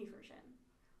a movie version.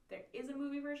 There is a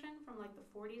movie version from like the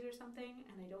 40s or something,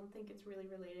 and I don't think it's really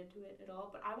related to it at all,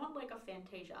 but I want like a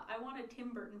Fantasia. I want a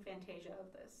Tim Burton Fantasia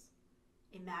of this.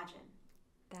 Imagine.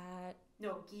 That...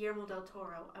 No, Guillermo del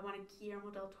Toro. I want a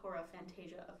Guillermo del Toro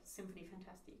Fantasia of Symphonie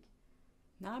Fantastique.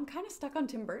 No, I'm kind of stuck on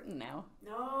Tim Burton now.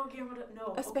 No,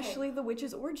 no. Especially The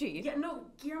Witch's Orgy. Yeah, no,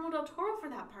 Guillermo del Toro for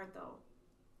that part, though.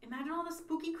 Imagine all the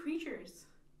spooky creatures.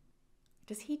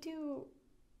 Does he do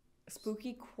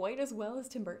spooky quite as well as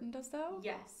Tim Burton does, though?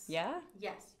 Yes. Yeah?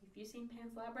 Yes. Have you seen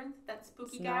Pan's Labyrinth? That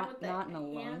spooky It's guy with the not in a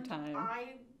long time.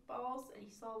 eyeballs, and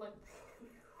he saw like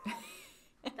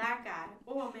that guy.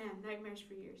 Oh man, nightmares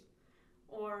for years.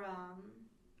 Or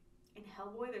in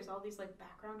Hellboy, there's all these like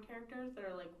background characters that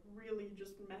are like really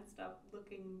just messed up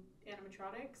looking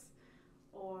animatronics.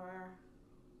 Or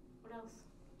what else?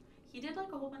 He did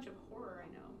like a whole bunch of horror,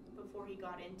 I know, before he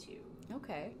got into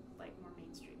like more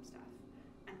mainstream stuff.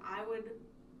 And I would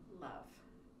love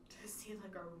to see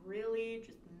like a really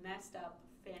just messed up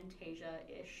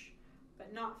Fantasia-ish,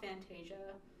 but not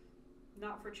Fantasia,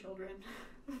 not for children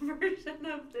version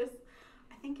of this.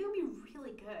 I think it would be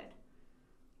really good.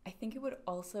 I think it would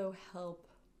also help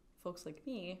folks like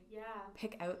me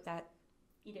pick out that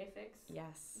idée fixe.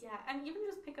 Yes. Yeah, and even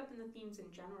just pick up in the themes in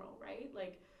general, right?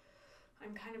 Like,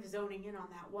 I'm kind of zoning in on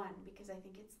that one because I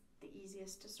think it's the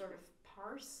easiest to sort of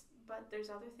parse, but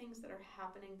there's other things that are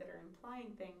happening that are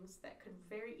implying things that could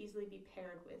very easily be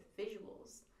paired with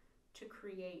visuals to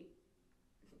create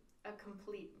a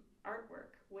complete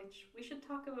artwork, which we should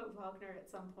talk about Wagner at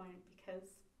some point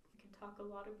because we can talk a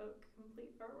lot about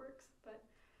complete artworks, but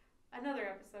another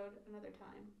episode, another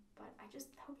time. But that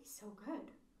would be so good.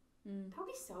 That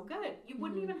would be so good. You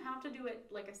wouldn't even have to do it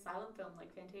like a silent film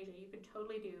like Fantasia. You could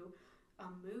totally do a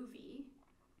movie,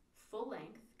 full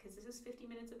length, because this is 50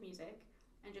 minutes of music,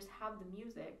 and just have the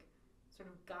music sort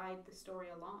of guide the story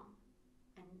along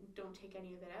and don't take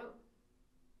any of it out.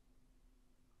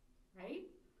 Right?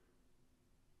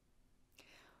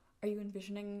 Are you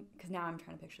envisioning, because now I'm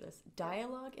trying to picture this,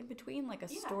 dialogue in between, like a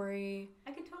story?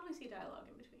 I could totally see dialogue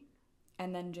in between.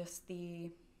 And then just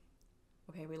the,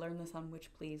 okay, we learned this on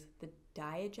Which Please, the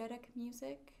diegetic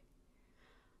music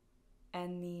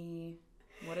and the,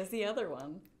 what is the other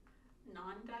one?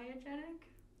 Non-diegetic?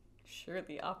 Sure,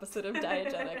 the opposite of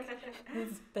diegetic.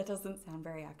 That doesn't sound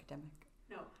very academic.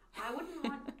 No, I wouldn't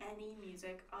want any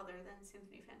music other than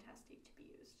Symphonie Fantastique to be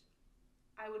used.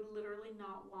 I would literally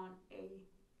not want a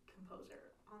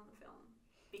composer on the film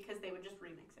because they would just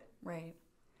remix it. Right.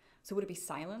 So would it be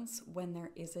silence when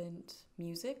there isn't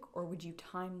music, or would you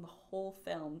time the whole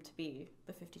film to be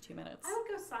the 52 minutes? I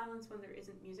would go silence when there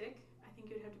isn't music. I think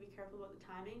you'd have to be careful about the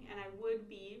timing, and I would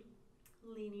be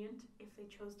lenient if they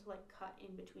chose to like cut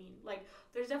in between. Like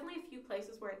there's definitely a few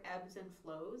places where it ebbs and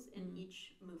flows in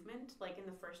each movement, like in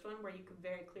the first one where you could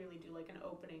very clearly do like an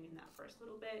opening in that first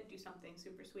little bit, do something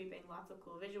super sweeping, lots of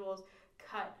cool visuals,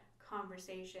 cut,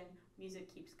 conversation, music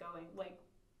keeps going. Like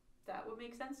that would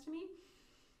make sense to me.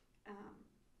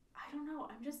 I don't know,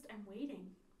 I'm waiting.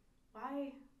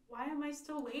 Why am I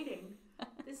still waiting?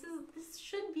 This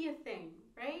should be a thing,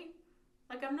 right?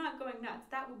 Like I'm not going nuts.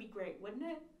 That would be great, wouldn't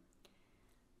it?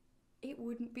 It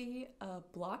wouldn't be a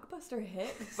blockbuster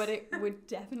hit, but it would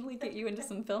definitely get you into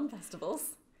some film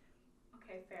festivals.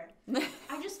 Okay, fair.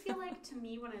 I just feel like, to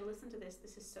me, when I listen to this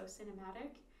is so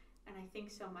cinematic, and I think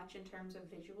so much in terms of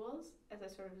visuals as I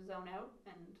sort of zone out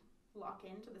and lock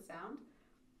into the sound,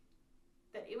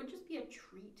 that it would just be a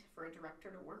treat for a director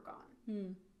to work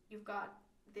on. You've got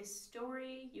this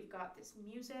story, you've got this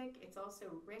music, it's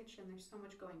also rich and there's so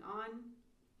much going on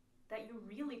that you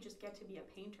really just get to be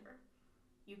a painter.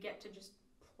 You get to just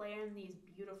plan these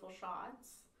beautiful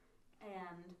shots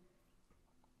and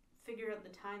figure out the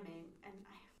timing.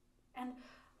 And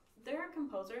there are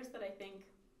composers that I think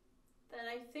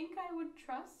I would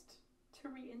trust to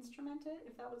re-instrument it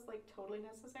if that was like totally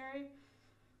necessary.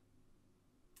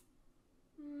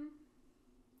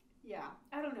 Yeah,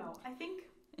 I don't know. I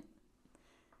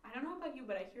don't know about you,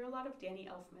 but I hear a lot of Danny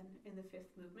Elfman in the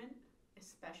fifth movement,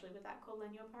 especially with that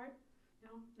Colenio part.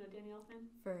 No Danny Elfman?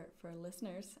 For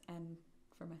listeners and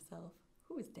for myself,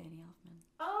 who is Danny Elfman?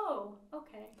 Oh,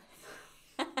 okay.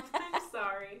 I'm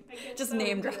sorry. I get just so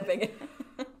name dropping it.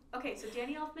 Okay, so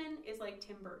Danny Elfman is like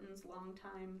Tim Burton's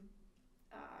longtime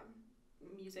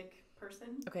music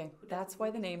person. Okay, that's why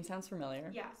the name sounds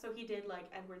familiar. Yeah, so he did like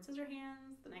Edward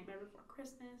Scissorhands, The Nightmare Before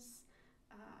Christmas,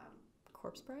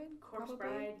 Corpse Bride? Corpse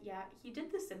Bride, yeah. He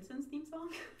did the Simpsons theme song.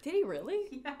 Did he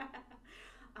really? Yeah.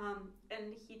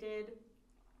 And he did,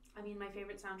 my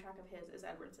favorite soundtrack of his is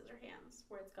Edward Scissorhands,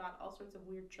 where it's got all sorts of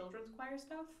weird children's choir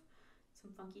stuff,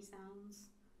 some funky sounds.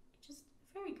 Just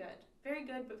very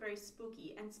good, but very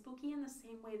spooky. And spooky in the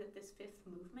same way that this fifth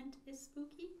movement is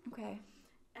spooky. Okay.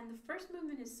 And the first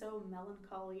movement is so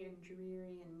melancholy and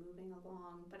dreary and moving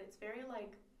along, but it's very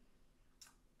like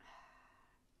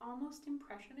almost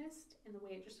impressionist in the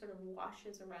way it just sort of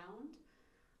washes around.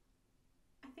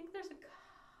 I think there's a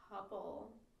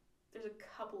couple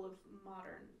of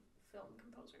modern film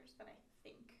composers that I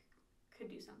think could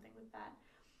do something with that.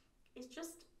 It's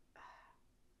just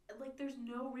like there's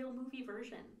no real movie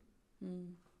version.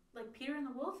 Like Peter and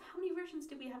the Wolf, how many versions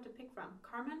did we have to pick from?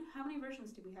 Carmen, how many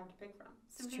versions did we have to pick from?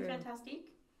 Symphonie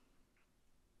Fantastique?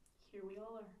 Here we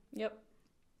all are. Yep.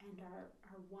 And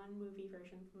our one movie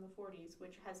version from the 40s,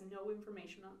 which has no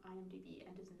information on IMDb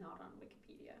and is not on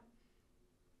Wikipedia.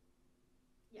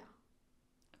 Yeah.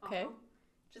 Okay.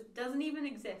 Just doesn't even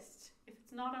exist. If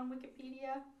it's not on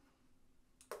Wikipedia,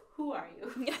 who are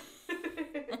you?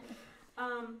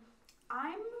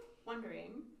 I'm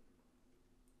wondering,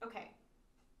 okay,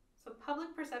 so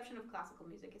public perception of classical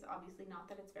music is obviously not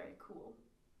that it's very cool,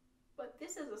 but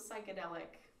this is a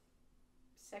psychedelic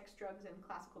sex, drugs, and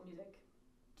classical music.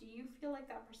 Do you feel like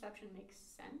that perception makes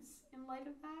sense in light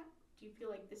of that? Do you feel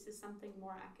like this is something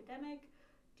more academic?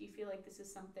 Do you feel like this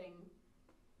is something,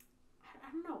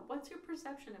 I don't know, what's your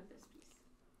perception of this piece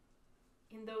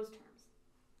in those terms?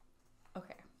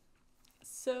 Okay.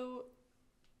 So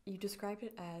you described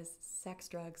it as sex,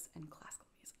 drugs, and classical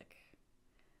music.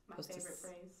 My favorite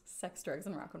phrase. Sex, drugs,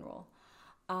 and rock and roll.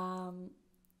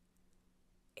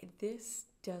 This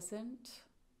doesn't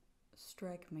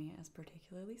strike me as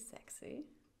particularly sexy.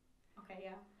 Okay,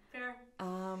 yeah. Fair.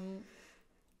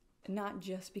 Not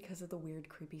just because of the weird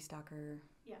creepy stalker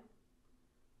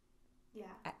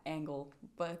angle,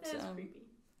 but it is creepy.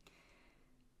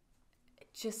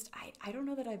 Just I don't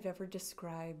know that I've ever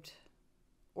described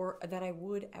or that I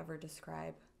would ever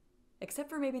describe, except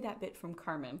for maybe that bit from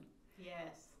Carmen,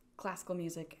 Yes. classical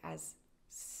music as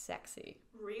sexy.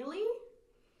 Really?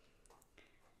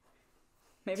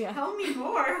 Maybe Tell me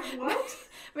more. What?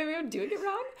 maybe I'm doing it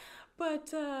wrong,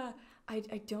 but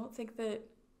I don't think that,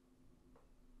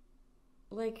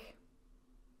 like,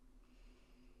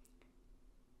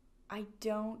 I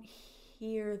don't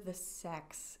hear the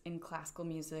sex in classical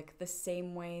music the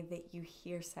same way that you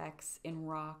hear sex in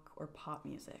rock or pop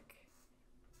music.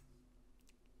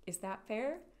 Is that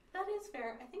fair? That is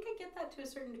fair. I think I get that to a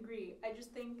certain degree. I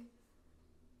just think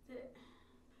that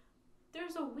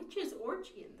there's a witch's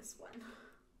orgy in this one.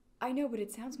 I know, but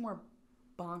it sounds more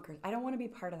bonkers. I don't want to be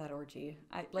part of that orgy.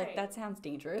 Right. That sounds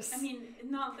dangerous. I mean,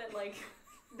 not that, like,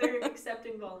 they're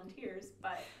accepting volunteers,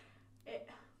 but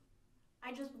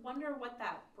I just wonder what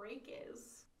that break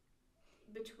is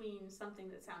between something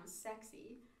that sounds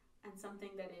sexy and something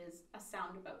that is a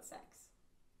sound about sex.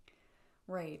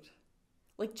 Right.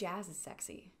 Like jazz is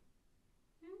sexy.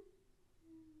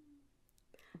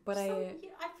 But I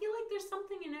feel like there's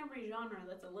something in every genre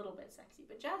that's a little bit sexy,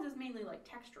 but jazz is mainly like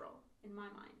textural in my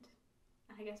mind.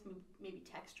 And I guess maybe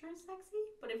texture is sexy,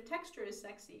 but if texture is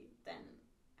sexy, then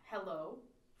hello,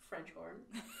 French horn.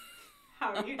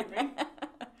 How are you doing?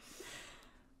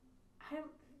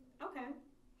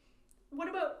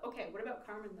 What about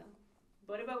Carmen then?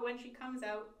 What about when she comes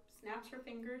out, snaps her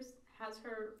fingers, has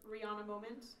her Rihanna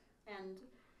moment, and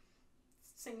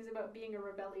sings about being a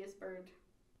rebellious bird?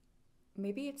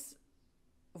 Maybe it's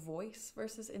voice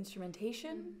versus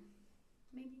instrumentation.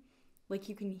 Maybe. Like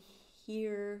you can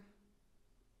hear.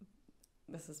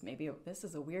 This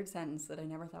is a weird sentence that I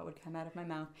never thought would come out of my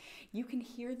mouth. You can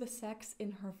hear the sex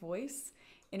in her voice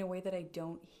in a way that I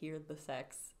don't hear the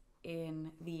sex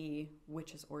in the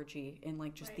witch's orgy, in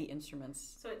like just the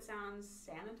instruments. So it sounds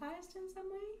sanitized in some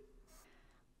way?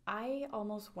 I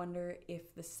almost wonder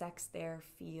if the sex there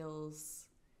feels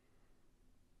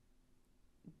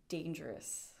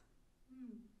dangerous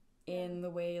in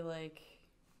the way like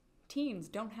teens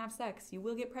don't have sex. You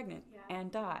will get pregnant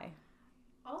and die.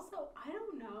 Also, I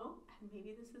don't know, and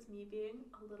maybe this is me being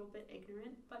a little bit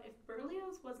ignorant, but if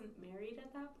Berlioz wasn't married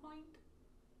at that point,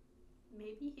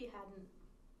 maybe he hadn't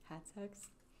had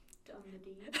sex, done the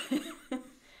deed.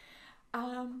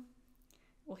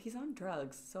 Well, he's on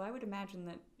drugs, so I would imagine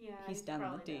that he's done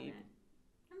the deed.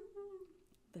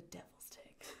 The devil's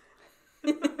take.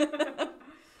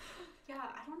 Yeah,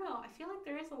 I don't know. I feel like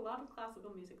there is a lot of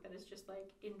classical music that is just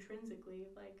like intrinsically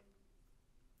like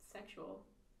sexual.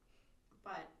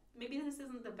 But maybe this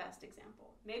isn't the best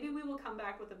example. Maybe we will come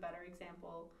back with a better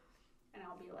example and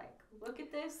I'll be like, look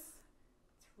at this.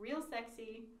 It's real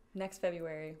sexy. Next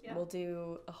February, we'll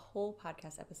do a whole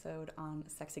podcast episode on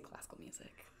sexy classical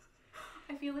music.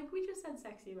 I feel like we just said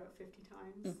sexy about 50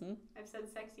 times. Mm-hmm. I've said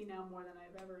sexy now more than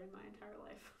I've ever in my entire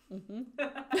life. Mm-hmm.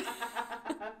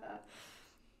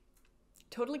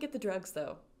 Totally get the drugs,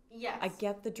 though. Yes. I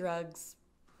get the drugs,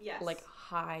 yes. Like,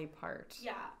 high part.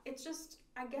 Yeah, it's just,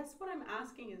 I guess what I'm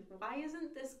asking is, why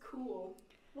isn't this cool?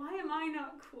 Why am I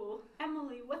not cool?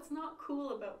 Emily, what's not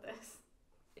cool about this?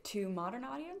 To modern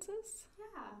audiences?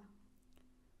 Yeah.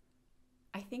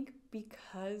 I think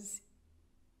because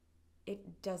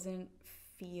it doesn't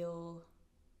feel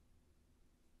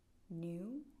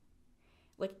new.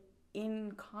 Like,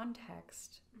 in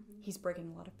context, he's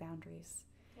breaking a lot of boundaries.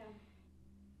 Yeah.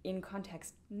 In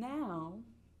context now,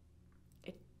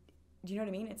 do you know what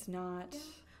I mean? It's not... Yeah.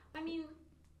 I mean,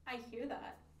 I hear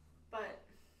that, but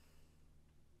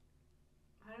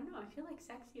I don't know. I feel like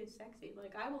sexy is sexy.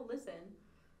 Like, I will listen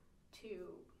to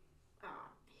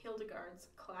Hildegard's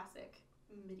classic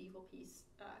medieval piece,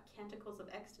 Canticles of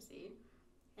Ecstasy,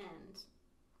 and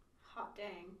hot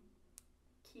dang,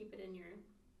 keep it in your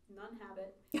nun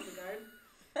habit, Hildegard,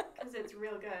 because it's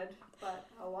real good, but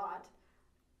a lot.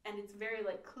 And it's very,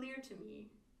 like, clear to me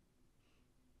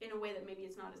in a way that maybe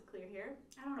it's not as clear here.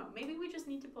 I don't know. Maybe we just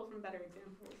need to pull from better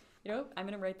examples. You know, I'm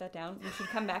going to write that down. We should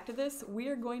come back to this. We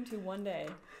are going to one day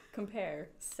compare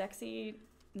sexy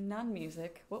nun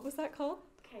music. What was that called?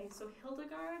 Okay, so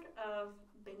Hildegard of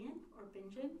Bingen, or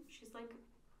Bingen, she's like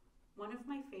one of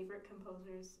my favorite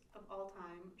composers of all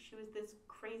time. She was this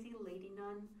crazy lady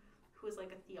nun who was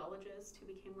like a theologist who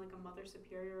became like a mother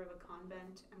superior of a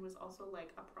convent and was also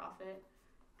like a prophet.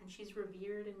 And she's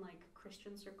revered in like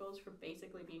Christian circles for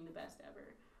basically being the best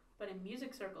ever. But in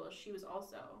music circles, she was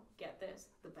also, get this,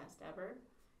 the best ever.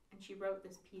 And she wrote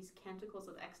this piece, Canticles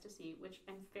of Ecstasy, which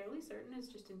I'm fairly certain is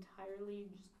just entirely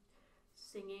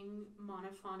just singing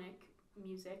monophonic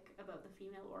music about the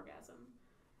female orgasm.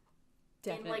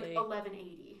 in like Definitely.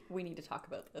 1180. We need to talk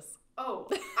about this. Oh,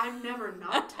 I'm never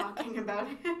not talking about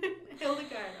it.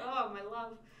 Hildegard, oh my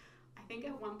love. I think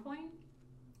at one point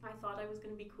I thought I was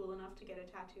going to be cool enough to get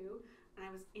a tattoo, and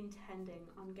I was intending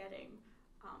on getting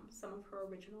some of her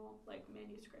original like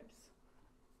manuscripts.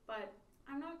 But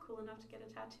I'm not cool enough to get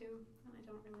a tattoo, and I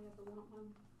don't really ever want one.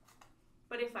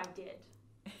 But if I did,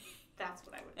 that's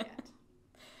what I would get.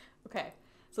 Okay,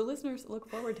 so listeners, look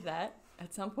forward to that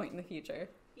at some point in the future.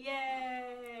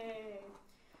 Yay!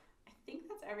 I think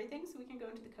that's everything, so we can go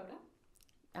into the coda.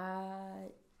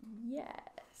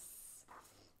 Yes.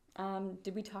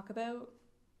 Did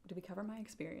we cover my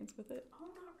experience with it Oh,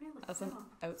 not really. as an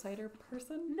outsider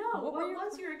person? No, what were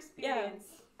was your experience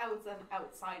as an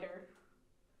outsider?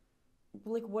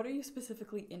 Like, what are you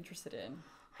specifically interested in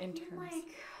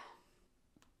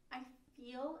I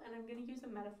feel, and I'm going to use a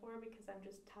metaphor because I'm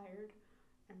just tired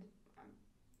and I'm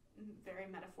very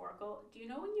metaphorical. Do you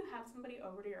know when you have somebody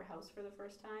over to your house for the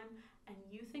first time and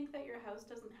you think that your house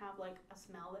doesn't have like a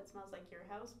smell that smells like your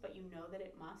house, but you know that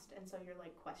it must, and so you're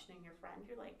like questioning your friend.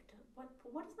 You're like, what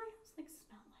does my house like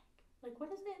smell like? Like,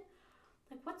 what is it?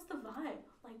 Like, what's the vibe?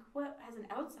 Like, what, as an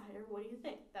outsider, what do you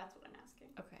think? That's what I'm asking.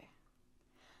 Okay.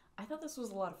 I thought this was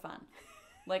a lot of fun.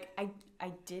 Like, I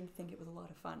did think it was a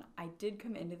lot of fun. I did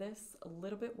come into this a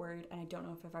little bit worried, and I don't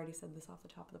know if I've already said this off the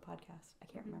top of the podcast. I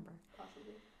can't remember.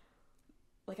 Possibly.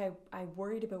 Like, I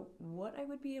worried about what I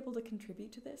would be able to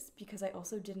contribute to this because I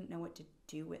also didn't know what to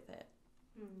do with it.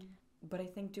 But I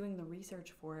think doing the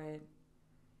research for it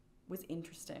was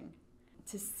interesting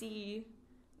to see.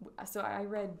 So I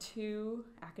read 2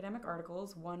 academic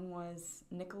articles. One was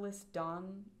Nicholas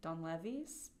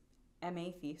Donlevy's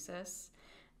MA thesis,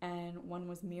 and one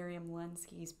was Miriam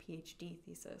Lenski's PhD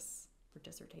thesis or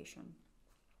dissertation.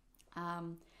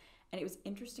 And it was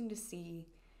interesting to see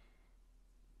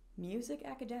music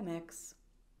academics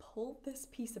pull this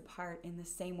piece apart in the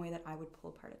same way that I would pull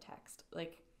apart a text.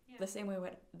 Like, the same way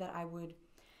that I would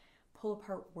pull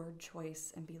apart word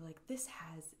choice and be like, this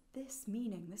has this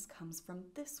meaning, this comes from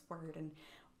this word, and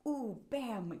ooh,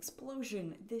 bam,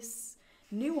 explosion, this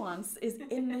nuance is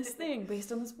in this thing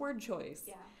based on this word choice.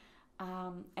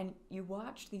 And you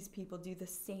watch these people do the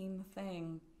same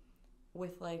thing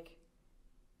with like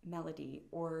melody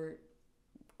or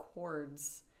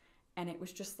chords, and it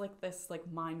was just like this like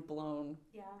mind blown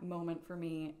moment for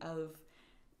me of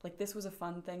like, this was a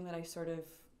fun thing that I sort of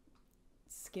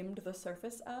skimmed the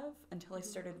surface of until I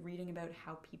started reading about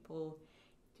how people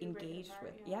engaged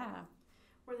with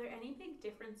Were there any big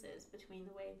differences between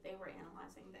the way they were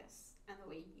analyzing this and the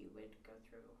way you would go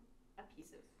through a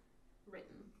piece of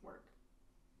written work?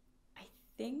 I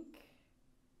think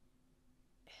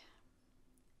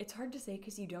it's hard to say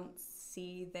because you don't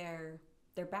see their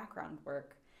background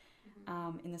work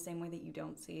in the same way that you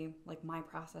don't see like my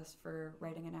process for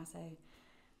writing an essay,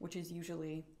 which is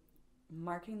usually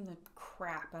marking the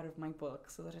crap out of my book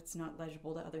so that it's not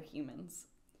legible to other humans,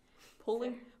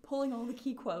 pulling all the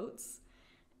key quotes,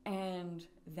 and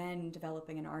then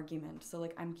developing an argument. So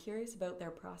like, I'm curious about their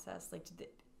process. Like, did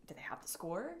they have the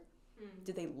score?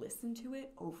 Did they listen to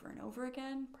it over and over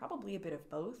again? Probably a bit of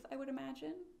both, I would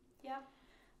imagine.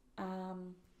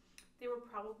 They were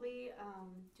probably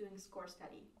doing score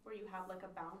study where you have like a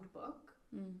bound book,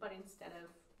 but instead of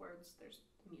words there's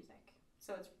music.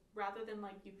 So it's rather than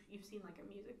like you've seen like a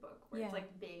music book where it's like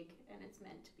big and it's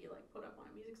meant to be like put up on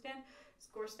a music stand.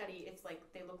 Score study, it's like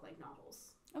they look like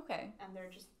novels. Okay. And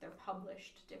they're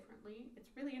published differently.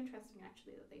 It's really interesting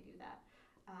actually that they do that.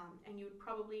 And you would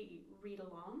probably read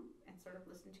along and sort of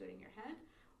listen to it in your head,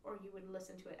 or you would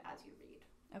listen to it as you read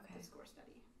the score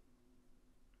study.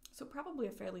 So probably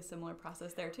a fairly similar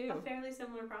process there too. A fairly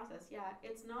similar process, yeah.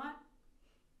 It's not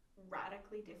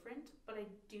radically different, but I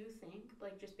do think,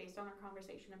 like, just based on our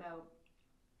conversation about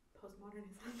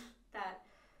postmodernism, that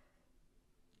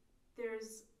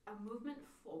there's a movement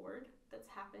forward that's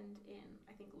happened in,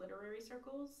 I think, literary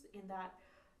circles, in that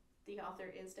the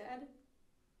author is dead,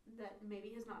 that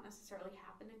maybe has not necessarily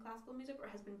happened in classical music, or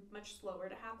has been much slower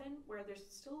to happen, where there's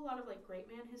still a lot of like great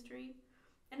man history,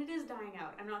 and it is dying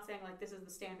out. I'm not saying like this is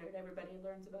the standard, everybody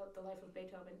learns about the life of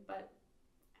Beethoven, but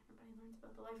everybody learns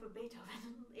about the life of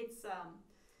Beethoven. It's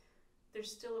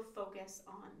there's still a focus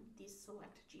on these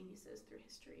select geniuses through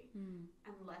history,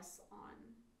 and less on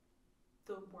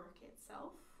the work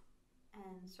itself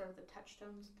and sort of the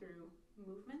touchstones through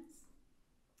movements.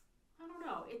 I don't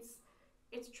know,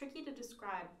 it's tricky to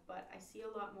describe, but I see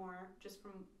a lot more, just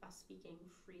from us speaking,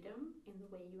 freedom in the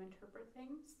way you interpret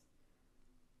things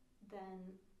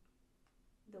than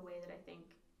the way that I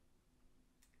think,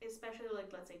 especially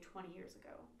like, let's say 20 years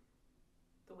ago,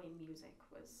 the way music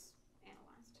was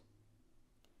analyzed.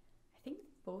 I think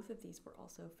both of these were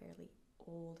also fairly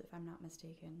old, if I'm not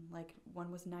mistaken. Like,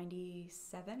 one was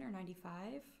 97 or 95.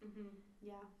 Mm-hmm.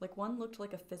 Yeah. Like, one looked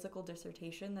like a physical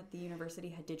dissertation that the university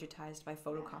had digitized by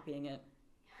photocopying it.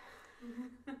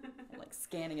 And, like,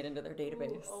 scanning it into their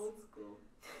database. Ooh, old school.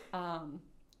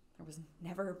 There was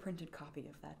never a printed copy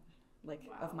of that, like,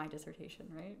 Wow. of my dissertation,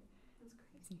 right? That's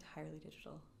crazy. It's entirely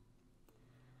digital.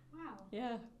 Wow.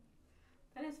 Yeah.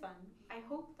 That is fun. I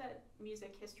hope that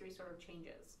music history sort of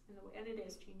changes in the way, and it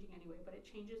is changing anyway, but it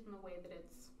changes in the way that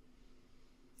it's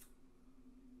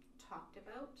talked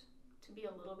about to be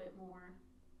a little bit more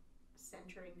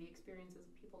centering the experiences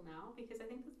of people now, because I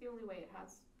think that's the only way it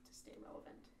has to stay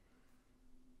relevant.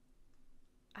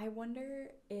 I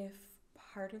wonder if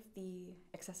part of the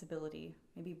accessibility,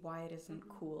 maybe why it isn't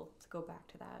cool to go back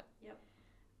to that,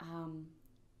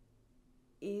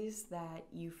 is that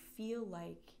you feel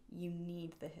like you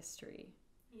need the history.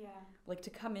 Yeah. Like, to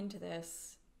come into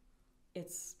this,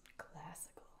 it's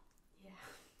classical. Yeah.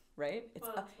 Right? It's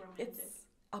romantic. It's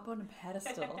up on a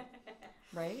pedestal,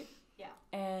 right? Yeah.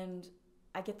 And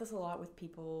I get this a lot with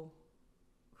people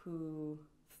who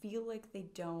feel like they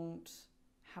don't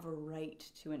have a right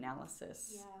to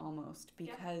analysis, almost,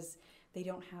 because they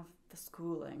don't have the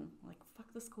schooling. Like,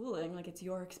 fuck the schooling. Like, it's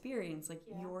your experience. Like,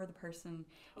 you're the person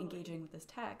engaging with this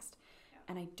text. Yeah.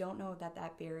 And I don't know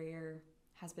that barrier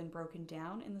has been broken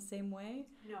down in the same way.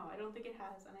 No, I don't think it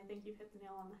has. And I think you've hit the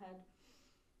nail on the head.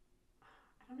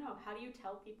 I don't know. How do you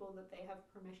tell people that they have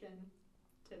permission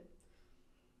to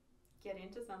get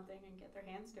into something and get their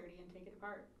hands dirty and take it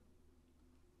apart?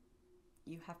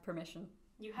 You have permission.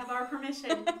 You have our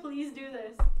permission. Please do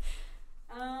this.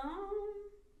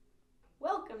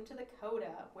 Welcome to the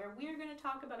Coda, where we're going to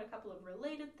talk about a couple of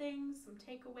related things, some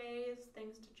takeaways,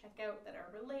 things to check out that are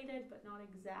related but not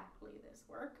exactly this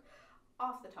work.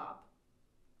 Off the top,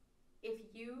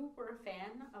 if you were a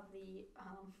fan of the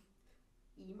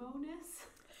emo-ness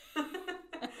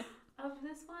of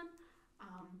this one,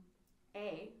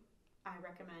 I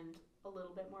recommend a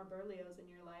little bit more Berlioz in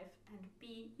your life, and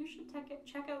B, you should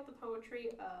check out the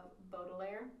poetry of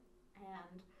Baudelaire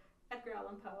and Edgar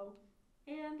Allan Poe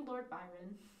and Lord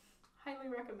Byron. Highly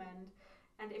recommend.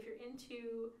 And if you're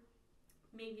into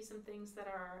maybe some things that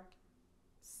are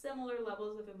similar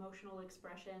levels of emotional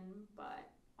expression but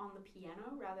on the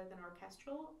piano rather than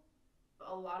orchestral,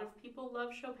 a lot of people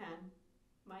love Chopin,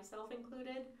 myself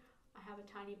included. I have a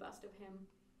tiny bust of him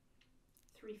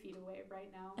 3 feet away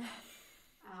right now.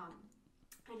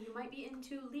 And you might be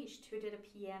into Liszt, who did a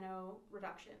piano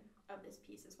reduction of this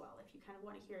piece as well, if you kind of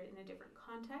want to hear it in a different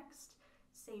context.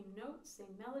 Same notes,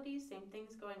 same melodies, same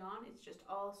things going on. It's just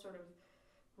all sort of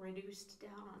reduced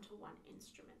down onto one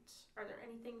instrument. Are there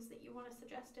any things that you want to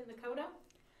suggest in the coda?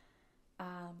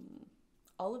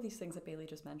 All of these things that Bailey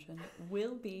just mentioned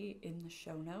will be in the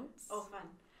show notes. Oh, fun.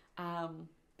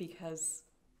 Because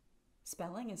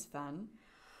spelling is fun.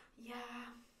 Yeah.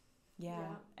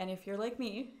 And if you're like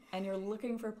me and you're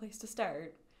looking for a place to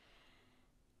start,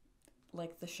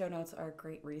 like, the show notes are a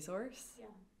great resource.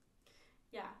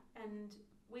 Yeah, and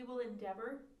we will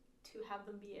endeavor to have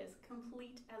them be as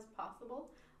complete as possible.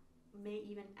 May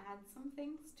even add some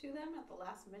things to them at the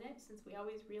last minute, since we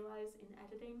always realize in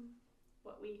editing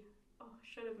what we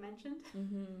should have mentioned.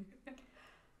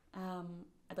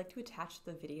 I'd like to attach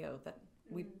the video that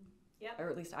we, or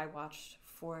at least I watched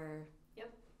for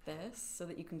this, so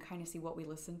that you can kind of see what we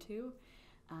listened to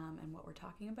and what we're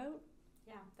talking about.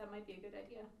 Yeah, that might be a good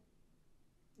idea.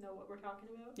 Know what we're talking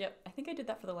about? Yep, I think I did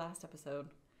that for the last episode.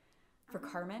 For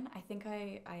Carmen, I think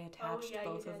I attached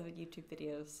both of the YouTube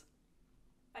videos.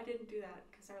 I didn't do that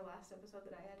because our last episode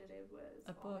that I edited was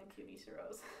a book. My Cutie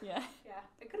Soros. Yeah. Yeah,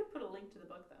 I could have put a link to the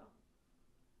book though.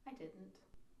 I didn't.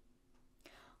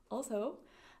 Also,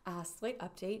 a slight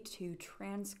update to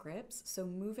transcripts. So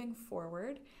moving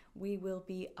forward, we will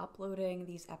be uploading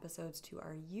these episodes to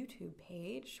our YouTube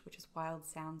page, which is Wild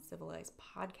Sound Civilized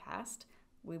Podcast.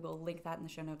 We will link that in the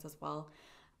show notes as well.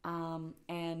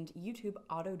 And YouTube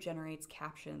auto-generates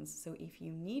captions. So if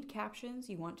you need captions,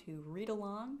 you want to read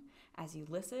along as you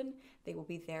listen, they will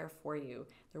be there for you.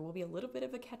 There will be a little bit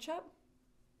of a catch-up,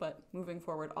 but moving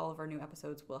forward, all of our new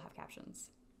episodes will have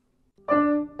captions.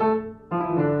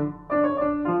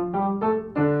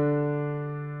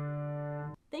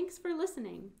 Thanks for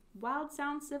listening. Wild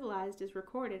Sound Civilized is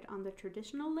recorded on the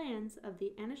traditional lands of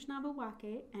the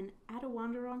Anishinaabe and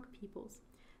Attawandarong peoples.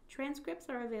 Transcripts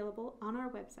are available on our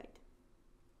website.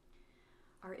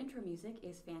 Our intro music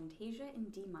is Fantasia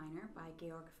in D minor by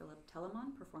Georg Philipp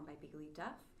Telemann, performed by Bailey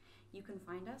Duff. You can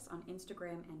find us on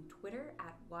Instagram and Twitter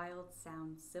at Wild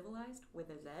Sound Civilized with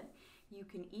a Z. You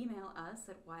can email us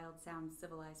at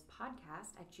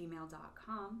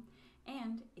wildsoundcivilizedpodcast@gmail.com.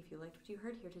 And if you liked what you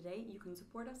heard here today, you can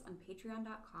support us on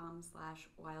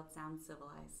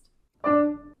patreon.com/wildsoundcivilized.